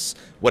 Plus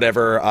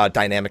whatever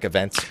dynamic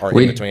events are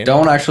in between. We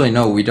don't actually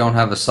know. We don't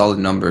have a solid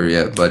number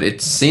yet, but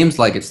it seems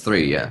like it's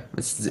 3. Yeah,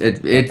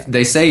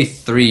 they say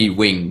 3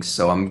 wings,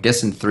 so I'm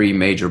guessing 3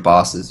 major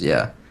bosses.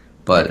 Yeah,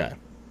 but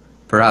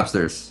perhaps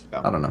there's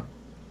I don't know.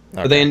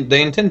 But they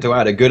intend to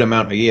add a good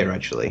amount a year,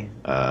 actually.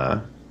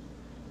 I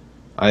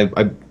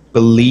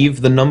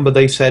believe the number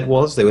they said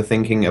was they were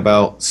thinking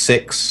about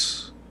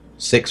six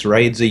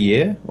raids a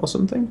year or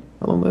something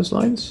along those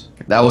lines.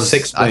 That was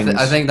 6 wings.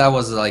 I think that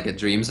was like a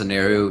dream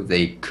scenario.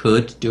 They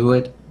could do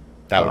it.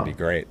 That would be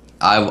great.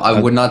 I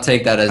would not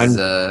take that as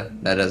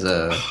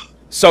a.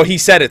 So he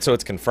said it, so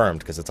it's confirmed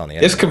because it's on the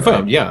internet. It's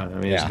confirmed, right? yeah. I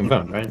mean, it's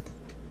confirmed, right?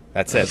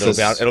 That's it.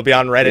 It'll be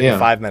on Reddit in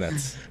 5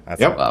 minutes.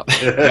 That's Yep.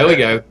 it. There we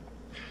go.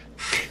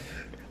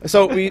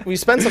 So we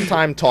spent some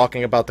time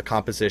talking about the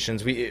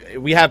compositions.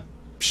 We have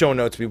show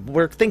notes.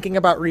 We're thinking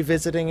about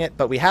revisiting it,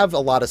 but we have a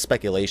lot of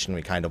speculation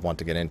we kind of want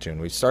to get into,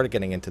 and we started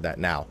getting into that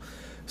now.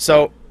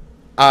 So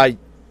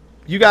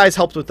you guys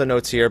helped with the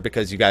notes here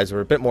because you guys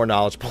were a bit more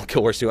knowledgeable in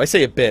Guild Wars 2. I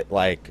say a bit,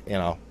 like, you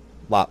know,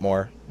 a lot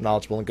more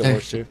knowledgeable in Guild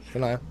Wars 2. You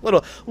know,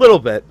 little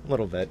bit.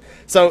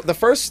 So the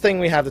first thing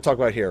we have to talk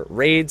about here,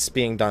 raids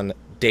being done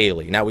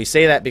daily. Now, we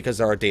say that because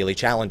there are daily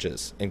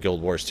challenges in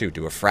Guild Wars 2.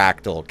 Do a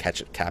fractal,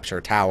 capture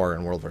a tower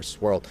in World vs.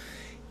 World.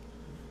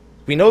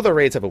 We know the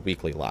raids have a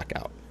weekly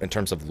lockout in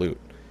terms of loot.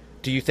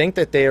 Do you think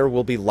that there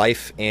will be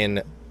life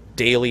in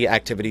daily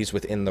activities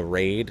within the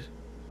raid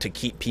to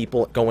keep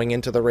people going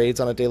into the raids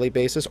on a daily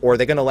basis, or are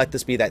they going to let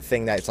this be that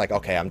thing that it's like,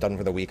 okay, I'm done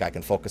for the week, I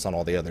can focus on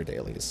all the other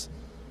dailies?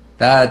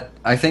 That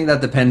I think that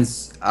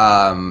depends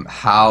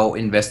how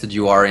invested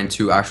you are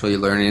into actually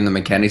learning the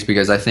mechanics.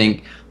 Because I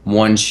think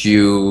once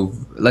you,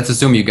 let's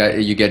assume you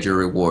get your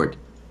reward,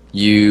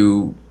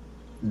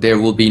 there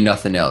will be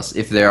nothing else.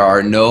 If there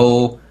are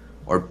no,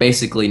 or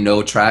basically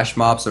no trash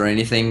mobs or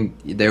anything,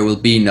 there will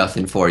be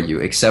nothing for you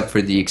except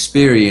for the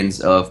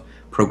experience of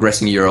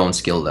progressing your own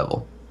skill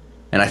level.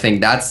 And I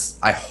think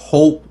I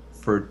hope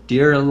for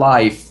dear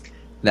life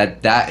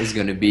that is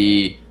going to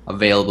be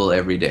available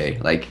every day.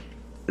 Like,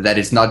 that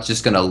it's not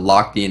just going to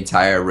lock the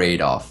entire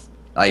raid off.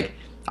 Like,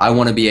 I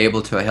want to be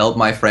able to help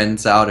my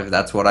friends out if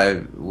that's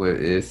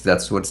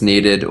what's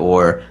needed,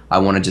 or I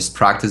want to just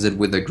practice it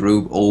with a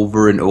group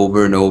over and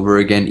over and over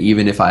again,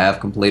 even if I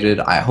have completed.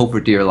 I hope for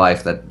dear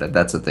life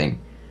that's a thing.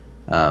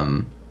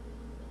 So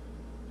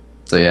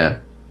yeah,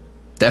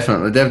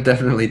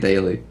 definitely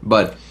daily.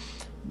 But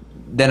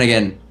then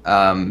again,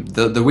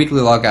 the weekly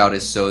logout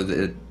is so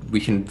that we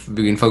can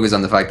focus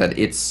on the fact that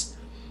it's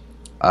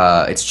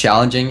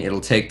challenging. It'll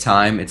take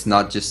time. It's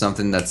not just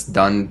something that's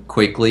done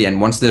quickly.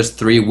 And once there's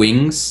 3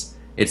 wings,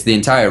 it's the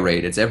entire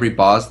raid. It's every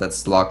boss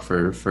that's locked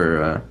for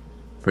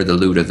the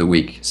loot of the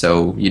week.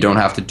 So you don't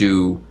have to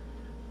do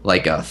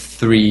like a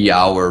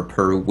 3-hour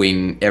per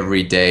wing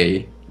every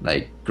day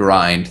like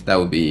grind. That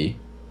would be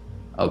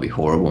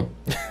horrible.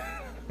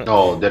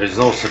 No, there is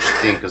no such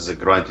thing as a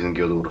grind in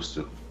Guild Wars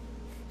 2.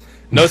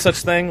 No such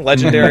thing.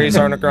 Legendaries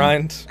aren't a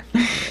grind.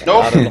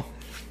 Nope.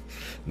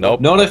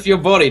 Nope. Not if you're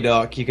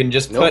Bodydoc. You can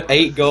just put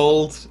 8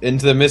 gold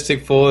into the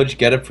Mystic Forge,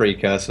 get a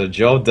precursor,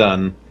 job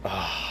done.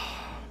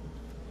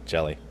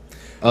 Jelly.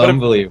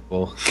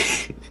 Unbelievable.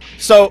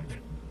 So,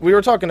 we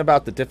were talking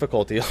about the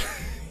difficulty.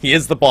 He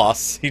is the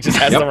boss. He just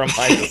has to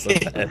remind us of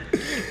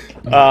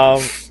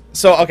that.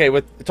 So, okay,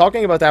 with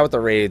talking about that with the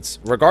raids,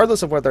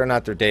 regardless of whether or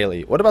not they're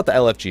daily, what about the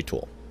LFG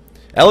tool?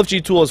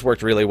 LFG tool has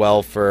worked really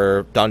well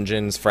for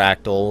dungeons,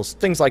 fractals,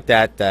 things like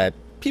that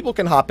people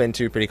can hop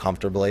into pretty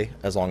comfortably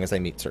as long as they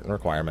meet certain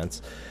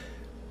requirements.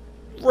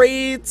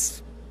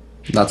 Raids,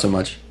 not so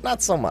much.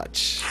 Not so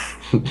much.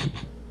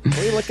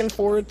 Are you looking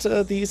forward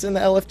to these in the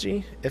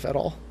LFG, if at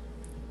all?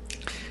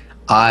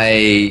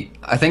 I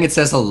think it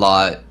says a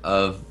lot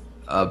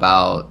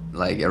about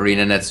like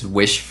ArenaNet's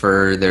wish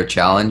for their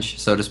challenge,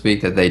 so to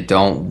speak, that they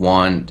don't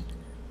want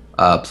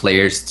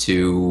players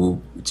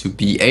to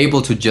be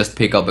able to just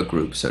pick up a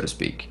group, so to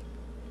speak.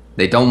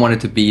 They don't want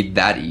it to be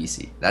that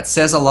easy. That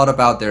says a lot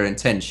about their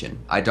intention.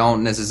 I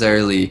don't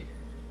necessarily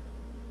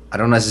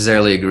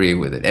agree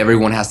with it.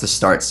 Everyone has to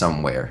start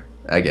somewhere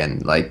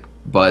again. Like,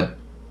 but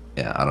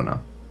yeah, I don't know.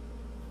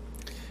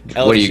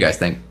 What do you guys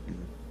think?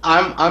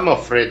 I'm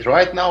afraid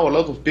right now a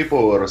lot of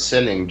people are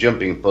selling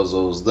jumping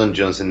puzzles,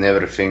 dungeons, and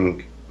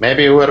everything.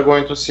 Maybe we're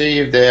going to see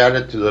if they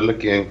added to the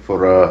looking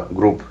for a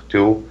group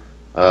 2.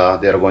 They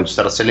are going to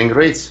start selling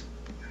raids.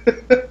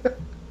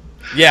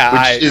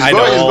 Yeah, which is I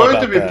going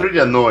to be that. pretty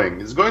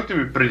annoying. It's going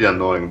to be pretty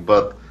annoying,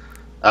 but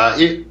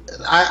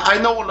I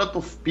know a lot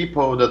of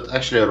people that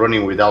actually are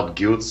running without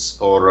guilds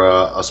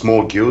or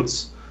small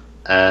guilds,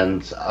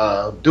 and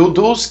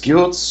those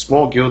guilds,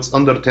 small guilds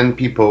under 10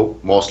 people,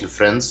 mostly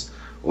friends,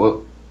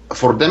 well,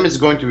 for them it's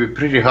going to be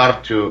pretty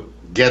hard to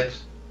get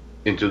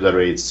into the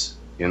raids,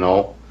 you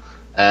know,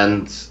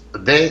 and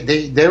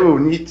they will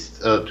need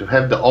to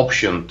have the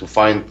option to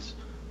find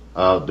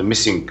the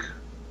missing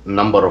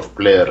number of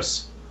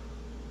players.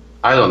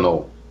 I don't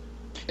know.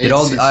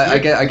 I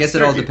guess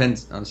it all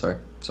depends. I'm sorry.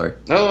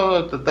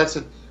 No, that's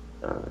it.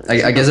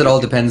 I guess it all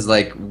depends,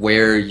 like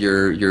where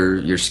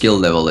your skill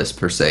level is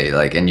per se,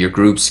 like, and your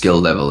group skill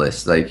level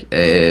is. Like,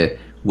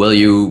 will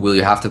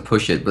you have to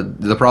push it? But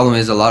the problem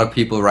is a lot of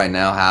people right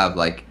now have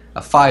like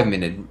a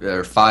 5-minute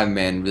or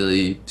 5-man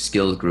really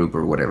skilled group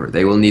or whatever.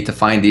 They will need to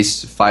find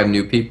these 5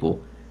 new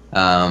people.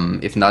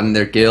 If not in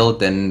their guild,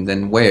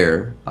 then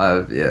where?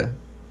 Yeah.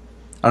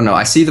 I don't know.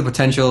 I see the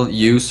potential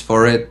use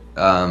for it,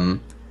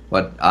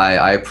 but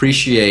I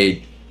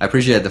appreciate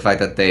the fact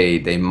that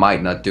they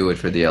might not do it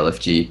for the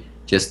LFG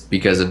just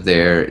because of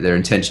their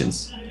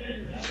intentions.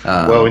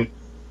 Well,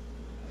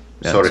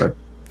 sorry.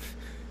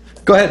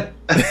 Go ahead.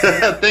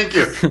 Thank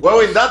you.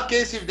 Well, in that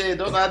case, if they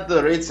don't add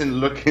the rates in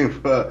looking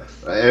for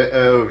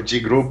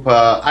LFG group,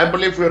 I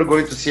believe we are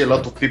going to see a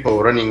lot of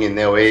people running in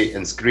LA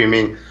and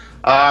screaming,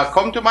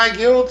 "Come to my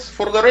guild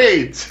for the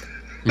raid."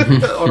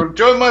 Or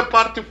join my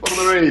party for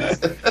the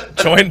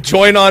raid.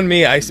 Join on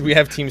me. We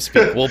have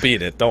TeamSpeak. We'll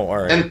beat it. Don't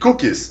worry. And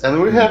cookies.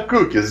 And we have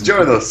cookies.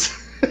 Join us.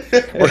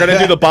 We're gonna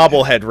do the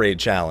bobblehead raid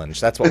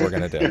challenge. That's what we're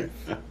gonna do.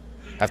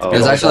 Have to be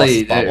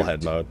actually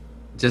bobblehead mode.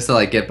 Just to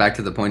like get back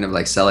to the point of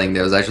like selling,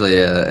 there was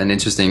actually an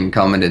interesting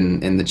comment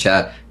in the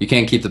chat. You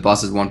can't keep the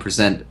bosses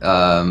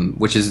 1%,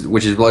 which is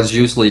what's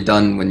usually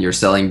done when you're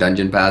selling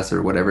dungeon pass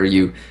or whatever.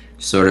 You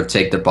sort of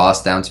take the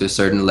boss down to a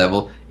certain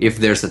level. If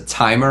there's a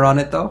timer on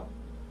it though,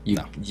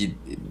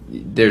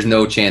 there's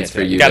no chance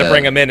for you. You got to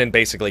bring them in and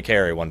basically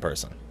carry one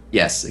person.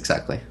 Yes,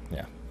 exactly.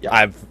 Yeah.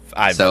 I've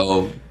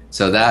so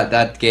So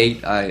that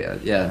gate,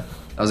 yeah,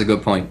 that was a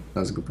good point.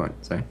 That was a good point.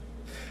 Sorry.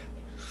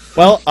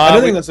 Well, I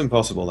don't think that's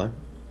impossible, though.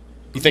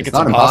 you think it's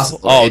not impossible?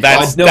 impossible. Oh, It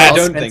that's No, that's I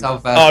don't depends think. how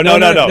fast. Oh, no.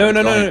 No. I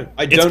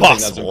It's don't think that's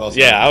possible.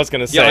 impossible. Yeah, I was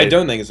gonna say. Yeah, I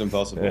don't think it's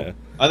impossible. Yeah.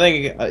 I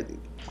think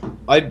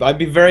I'd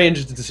be very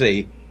interested to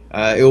see.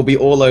 It will be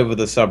all over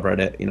the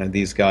subreddit. You know,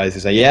 these guys who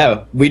say,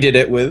 "Yeah, we did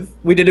it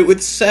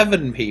with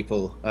 7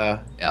 people."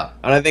 Yeah.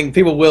 And I think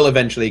people will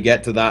eventually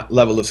get to that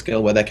level of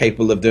skill where they're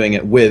capable of doing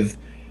it with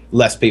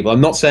less people.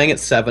 I'm not saying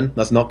it's 7.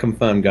 That's not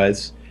confirmed,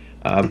 guys.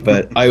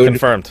 But I would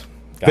Confirmed.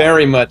 Got it.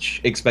 very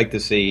much expect to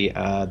see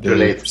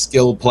the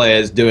skilled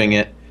players doing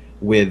it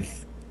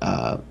with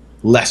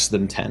less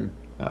than 10,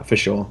 for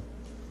sure.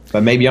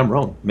 But maybe I'm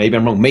wrong.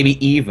 Maybe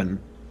even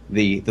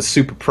the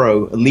super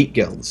pro elite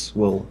guilds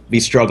will be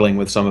struggling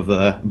with some of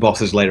the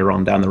bosses later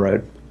on down the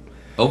road.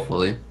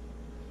 Hopefully.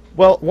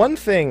 Well, one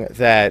thing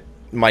that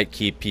might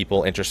keep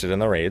people interested in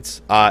the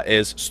raids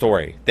is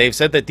story. They've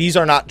said that these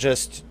are not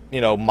just,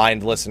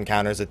 mindless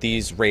encounters, that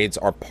these raids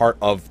are part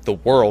of the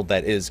world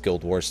that is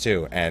Guild Wars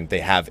 2, and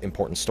they have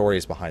important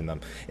stories behind them.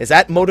 Is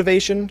that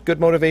good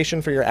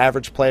motivation for your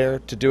average player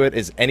to do it?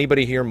 Is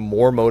anybody here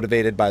more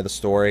motivated by the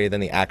story than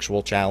the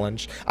actual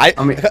challenge?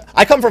 I mean,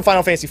 I come from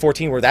Final Fantasy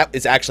XIV, where that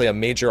is actually a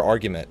major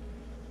argument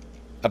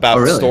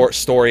about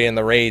story in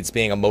the raids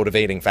being a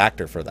motivating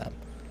factor for them.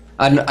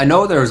 I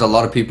know there's a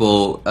lot of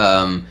people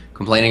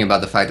complaining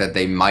about the fact that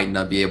they might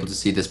not be able to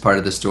see this part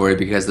of the story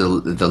because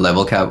the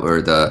level cap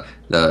or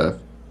the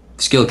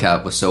skill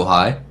cap was so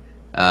high,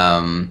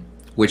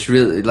 which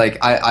really,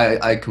 like,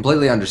 I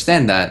completely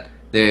understand that.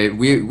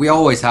 We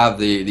always have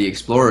the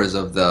explorers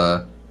of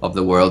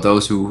the world,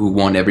 those who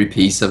want every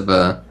piece of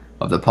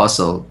the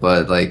puzzle,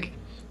 but like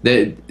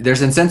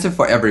there's incentive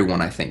for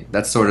everyone. I think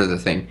that's sort of the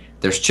thing.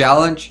 There's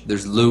challenge,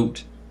 there's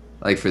loot,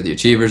 like for the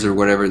achievers or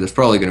whatever. There's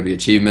probably going to be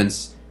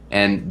achievements.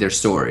 And their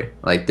story,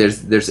 like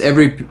there's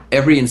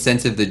every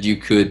incentive that you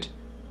could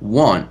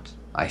want,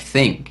 I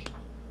think,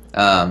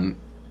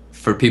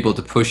 for people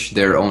to push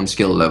their own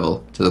skill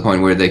level to the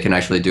point where they can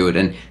actually do it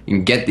and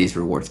get these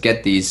rewards,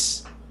 get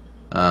these,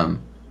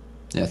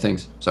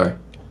 things. Sorry,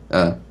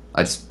 I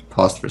just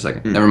paused for a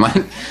second. Never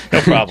mind.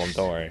 No problem.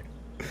 Don't worry.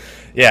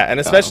 Yeah, and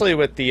especially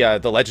with the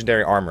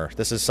legendary armor.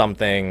 This is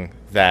something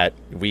that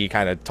we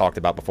kind of talked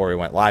about before we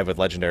went live, with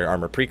legendary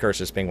armor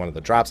precursors being one of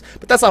the drops.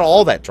 But that's not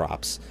all that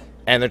drops.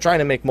 And they're trying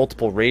to make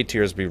multiple raid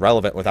tiers be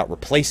relevant without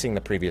replacing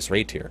the previous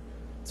raid tier.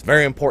 It's a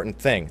very important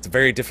thing. It's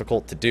very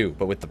difficult to do.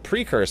 But with the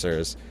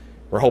precursors,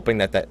 we're hoping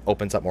that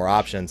opens up more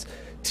options.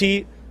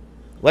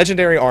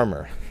 Legendary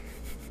armor.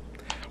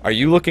 Are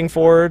you looking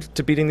forward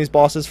to beating these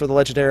bosses for the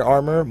legendary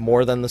armor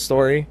more than the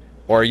story?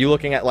 Or are you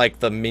looking at, like,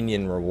 the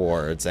minion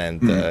rewards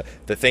and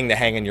the thing to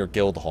hang in your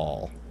guild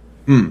hall?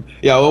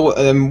 Yeah, well,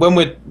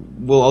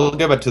 I'll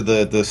go back to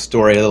the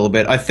story a little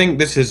bit. I think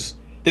this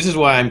is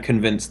why I'm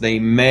convinced they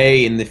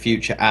may in the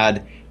future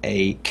add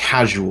a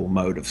casual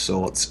mode of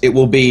sorts. It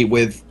will be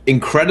with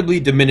incredibly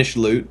diminished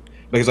loot,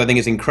 because I think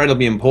it's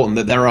incredibly important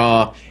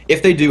that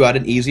if they do add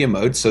an easier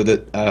mode so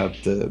that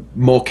the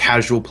more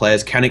casual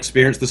players can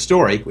experience the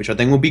story, which I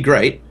think will be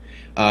great,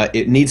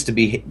 it needs to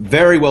be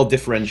very well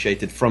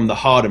differentiated from the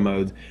harder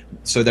mode,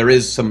 so there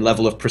is some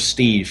level of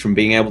prestige from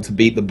being able to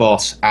beat the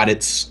boss at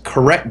its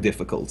correct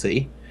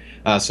difficulty,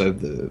 so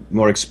the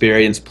more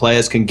experienced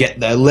players can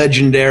get their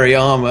legendary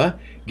armor,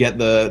 get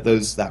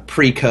that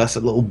precursor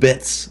little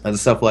bits and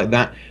stuff like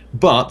that.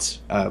 But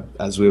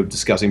as we were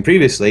discussing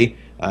previously,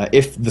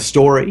 if the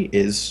story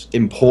is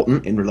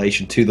important in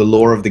relation to the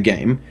lore of the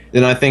game,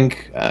 then I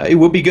think it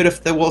would be good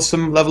if there was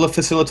some level of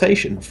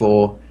facilitation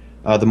for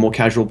the more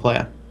casual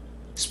player.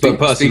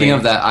 Speaking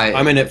of that,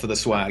 I'm in it for the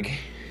swag.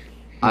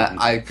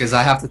 Because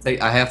I have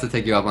to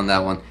take you up on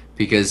that one,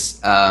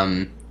 because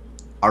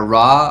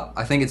Ara,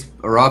 I think it's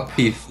Ara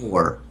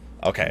P4.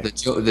 Okay.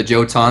 The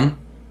Jotun.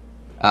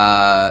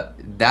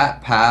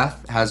 That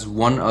path has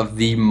one of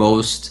the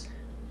most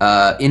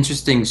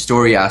interesting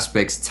story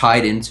aspects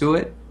tied into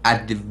it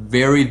at the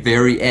very,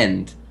 very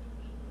end.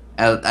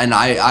 And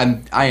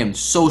I am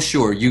so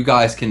sure you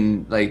guys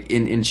can, like,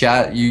 in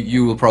chat,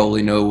 you will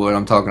probably know what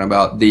I'm talking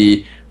about.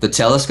 The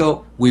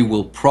telescope, we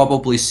will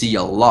probably see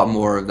a lot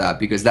more of that,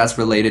 because that's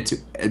related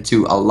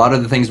to a lot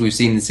of the things we've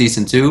seen in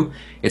season 2.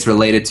 It's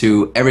related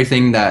to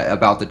everything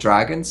about the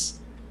dragons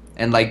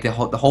and, like, the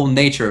whole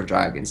nature of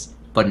dragons.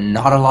 But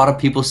not a lot of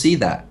people see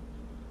that,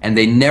 and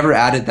they never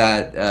added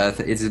that.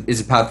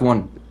 It's a path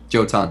 1,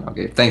 Jotun.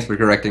 Okay, thanks for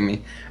correcting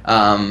me.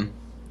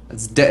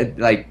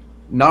 Like,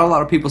 not a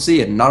lot of people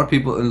see it, and a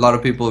lot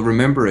of people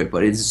remember it,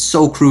 but it's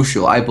so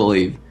crucial, I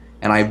believe,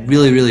 and I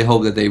really, really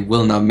hope that they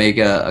will not make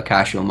a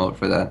casual mode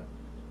for that.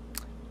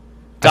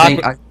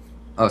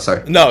 Oh,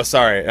 sorry. No,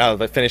 sorry.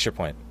 But finish your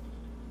point.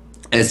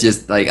 It's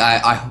just like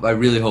I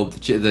really hope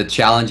the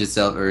challenge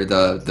itself, or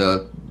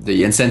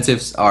the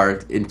incentives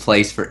are in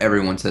place for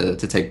everyone to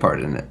take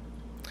part in it.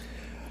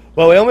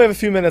 Well, we only have a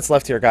few minutes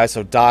left here, guys,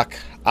 so Doc,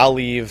 I'll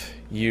leave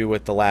you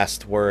with the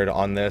last word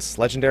on this.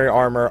 Legendary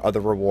armor, other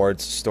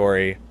rewards,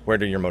 story. Where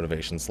do your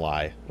motivations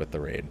lie with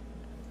the raid?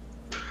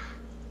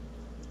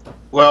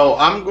 Well,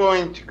 I'm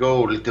going to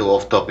go a little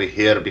off topic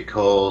here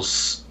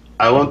because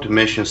I want to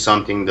mention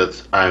something that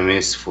I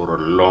missed for a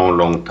long,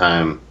 long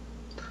time.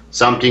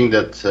 Something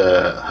that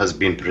has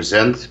been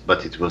present,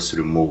 but it was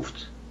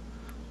removed.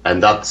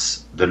 And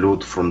that's the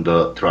loot from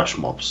the trash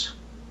mobs.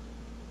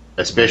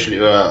 Especially,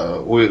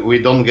 we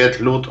don't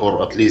get loot,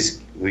 or at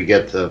least we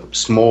get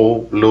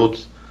small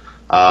loot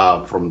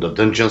from the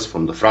dungeons,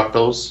 from the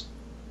fractals.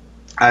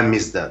 I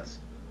miss that.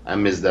 I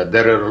miss that.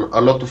 There are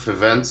a lot of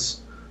events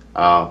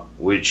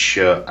which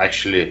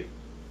actually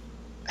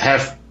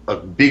have a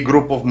big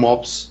group of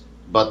mobs,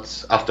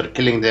 but after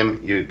killing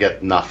them, you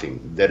get nothing.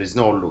 There is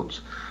no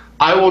loot.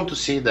 I want to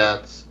see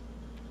that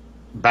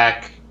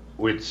back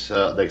with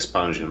the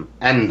expansion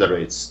and the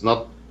raids.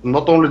 Not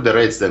only the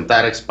raids, the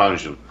entire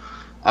expansion.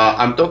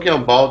 I'm talking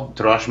about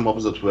trash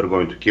mobs that we're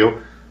going to kill.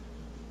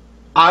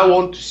 I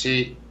want to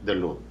see the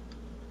loot.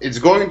 It's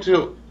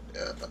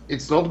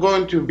not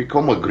going to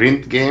become a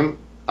grind game,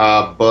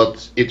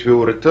 but it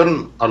will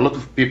return a lot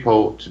of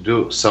people to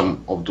do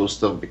some of those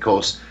stuff,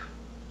 because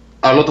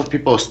a lot of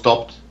people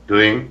stopped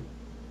doing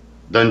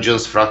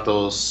dungeons,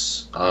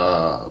 fractals,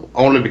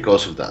 only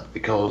because of that,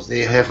 because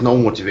they have no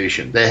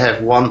motivation. They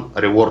have one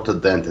reward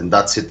at the end, and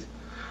that's it.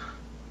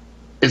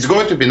 It's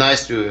going to be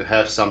nice to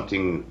have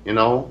something,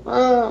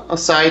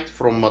 aside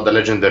from the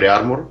legendary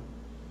armor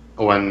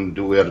when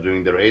we are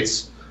doing the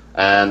raids.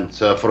 And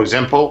for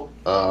example,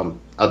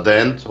 at the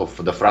end of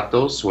the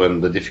fractals,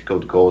 when the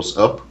difficulty goes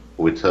up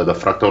with the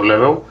fractal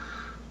level,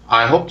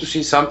 I hope to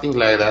see something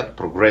like that,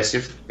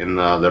 progressive in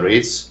the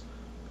raids.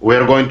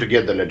 We're going to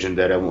get the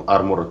legendary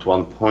armor at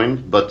one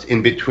point, but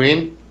in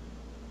between,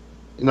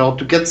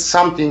 to get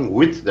something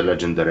with the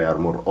legendary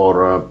armor,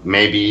 or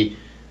maybe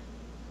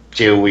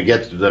till we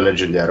get to the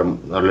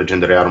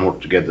legendary armor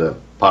to get the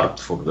part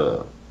for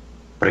the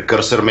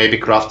precursor, maybe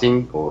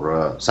crafting,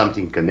 or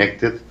something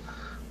connected,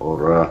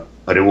 or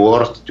a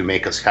reward to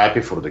make us happy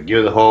for the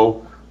guild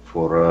hall,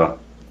 for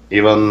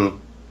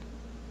even,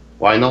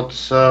 why not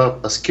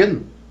a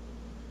skin?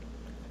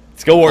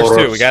 It's Guild Wars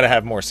 2. We got to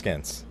have more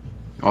skins.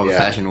 All the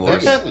fashion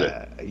wars.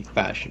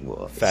 Fashion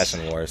wars.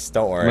 Fashion wars.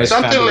 Don't worry.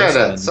 Something like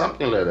that.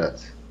 Something like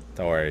that.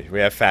 Don't worry.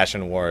 We have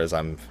fashion wars.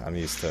 I'm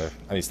used to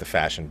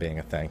fashion being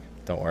a thing.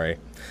 Don't worry.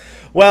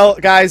 Well,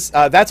 guys,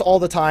 that's all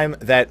the time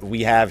that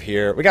we have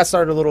here. We got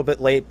started a little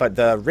bit late, but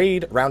the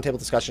raid roundtable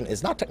discussion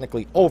is not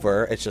technically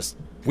over. It's just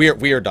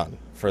we are done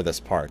for this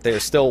part.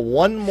 There's still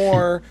one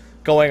more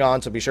going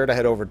on, so be sure to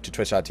head over to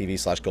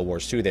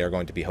twitch.tv/GuildWars2. They are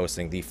going to be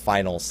hosting the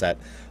final set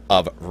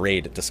of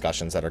raid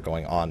discussions that are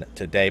going on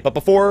today. But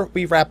before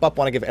we wrap up, I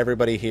want to give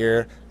everybody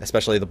here,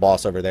 especially the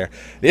boss over there,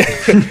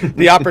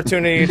 the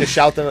opportunity to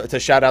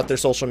shout out their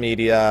social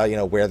media,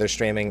 where they're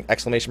streaming.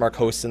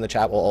 !hosts in the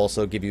chat will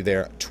also give you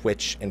their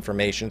Twitch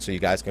information, so you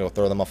guys can go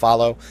throw them a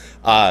follow.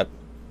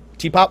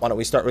 Teapot, why don't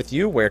we start with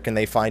you? Where can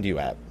they find you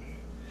at?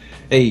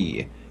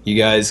 Hey, you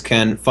guys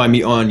can find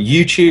me on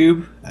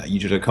YouTube,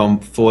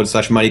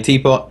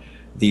 youtube.com/MightyTeapot.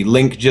 The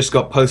link just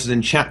got posted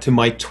in chat to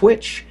my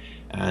Twitch,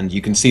 and you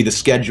can see the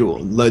schedule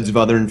and loads of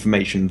other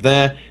information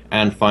there.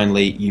 And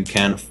finally, you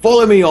can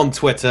follow me on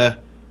Twitter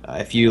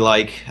if you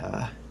like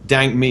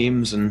dank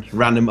memes and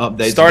random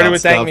updates. Started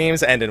with dank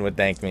memes, ending with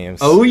dank memes.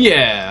 Oh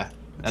yeah,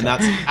 and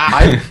that's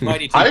at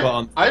MightyTeapot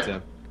on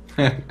Twitter.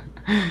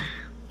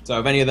 So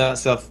if any of that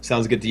stuff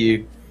sounds good to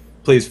you,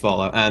 please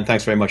follow. And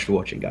thanks very much for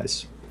watching,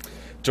 guys.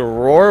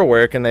 Doror,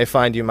 where can they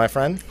find you, my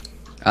friend?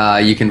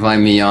 You can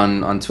find me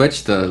on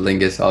Twitch. The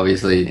link is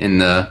obviously in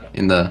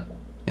the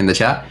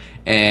chat,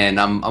 and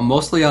I'm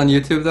mostly on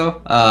YouTube though.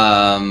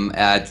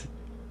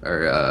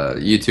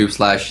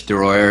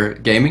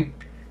 YouTube/Deroyer Gaming,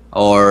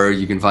 or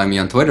you can find me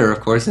on Twitter,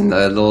 of course, in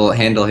the little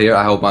handle here.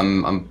 I hope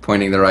I'm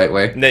pointing the right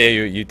way. No,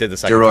 you did the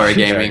second. Deroyer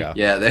Gaming,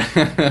 yeah,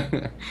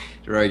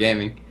 Deroyer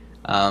Gaming.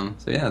 So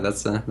yeah,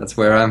 that's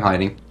where I'm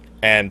hiding.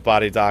 And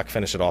Bodydoc,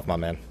 finish it off, my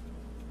man.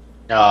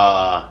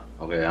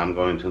 Okay, I'm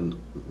going to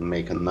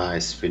make a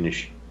nice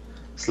finish.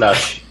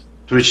 /Twitch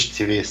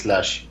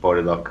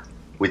TV/Bodydoc.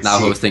 With now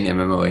C. hosting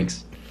MMO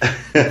Inks.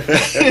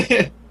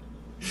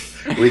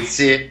 With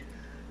C.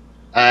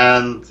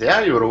 And yeah,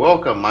 you're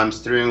welcome. I'm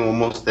streaming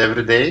almost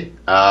every day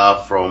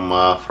from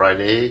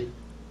Friday,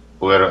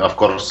 where, of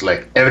course,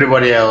 like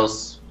everybody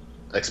else,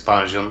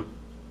 expansion.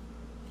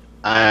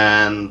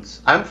 And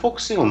I'm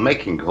focusing on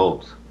making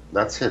gold.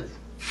 That's it.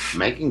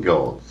 Making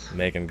gold.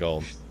 Making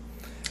gold.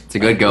 It's a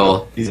good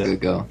goal. He's a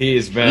good goal. He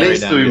is very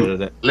damn good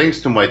at it.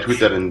 Links to my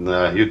Twitter and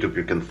YouTube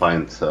you can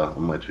find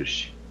on my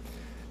Twitch.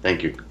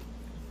 Thank you.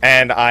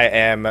 And I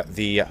am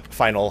the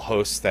final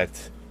host that,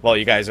 well,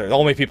 you guys are the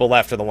only people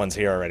left are the ones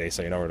here already,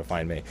 so you know where to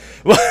find me.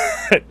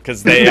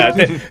 Because they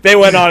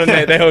went on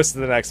and they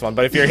hosted the next one.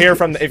 But if you're here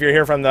from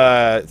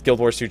the Guild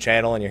Wars 2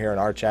 channel and you're here in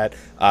our chat,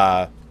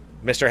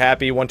 Mr.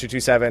 Happy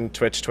 1227,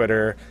 Twitch,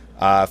 Twitter,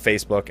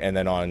 Facebook, and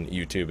then on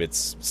YouTube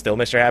it's still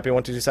Mr. Happy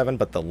 1227,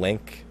 but the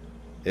link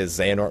is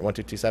Xehanort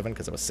 1227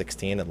 because it was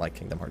 16 and like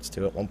Kingdom Hearts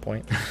 2 at one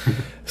point.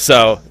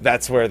 So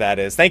that's where that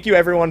is. Thank you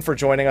everyone for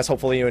joining us.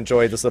 Hopefully you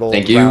enjoyed this little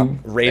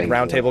raid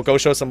roundtable. Go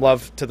show some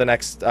love to the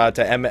next to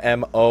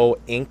MMO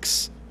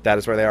Inks that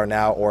is where they are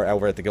now, or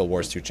over at the Guild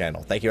Wars 2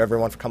 channel. Thank you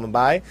everyone for coming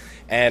by,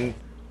 and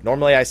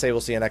normally I say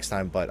we'll see you next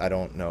time, but I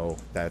don't know.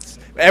 That's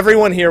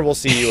everyone here will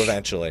see you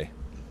eventually.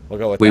 We'll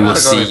go with We that. will We're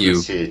see going to you.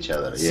 see each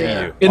other. See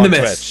Yeah. you In the on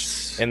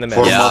mist. Twitch. In the For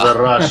mist. Yeah.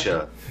 Mother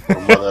Russia. For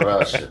Mother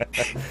Russia.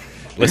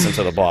 Listen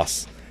to the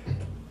boss.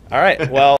 All right. Well.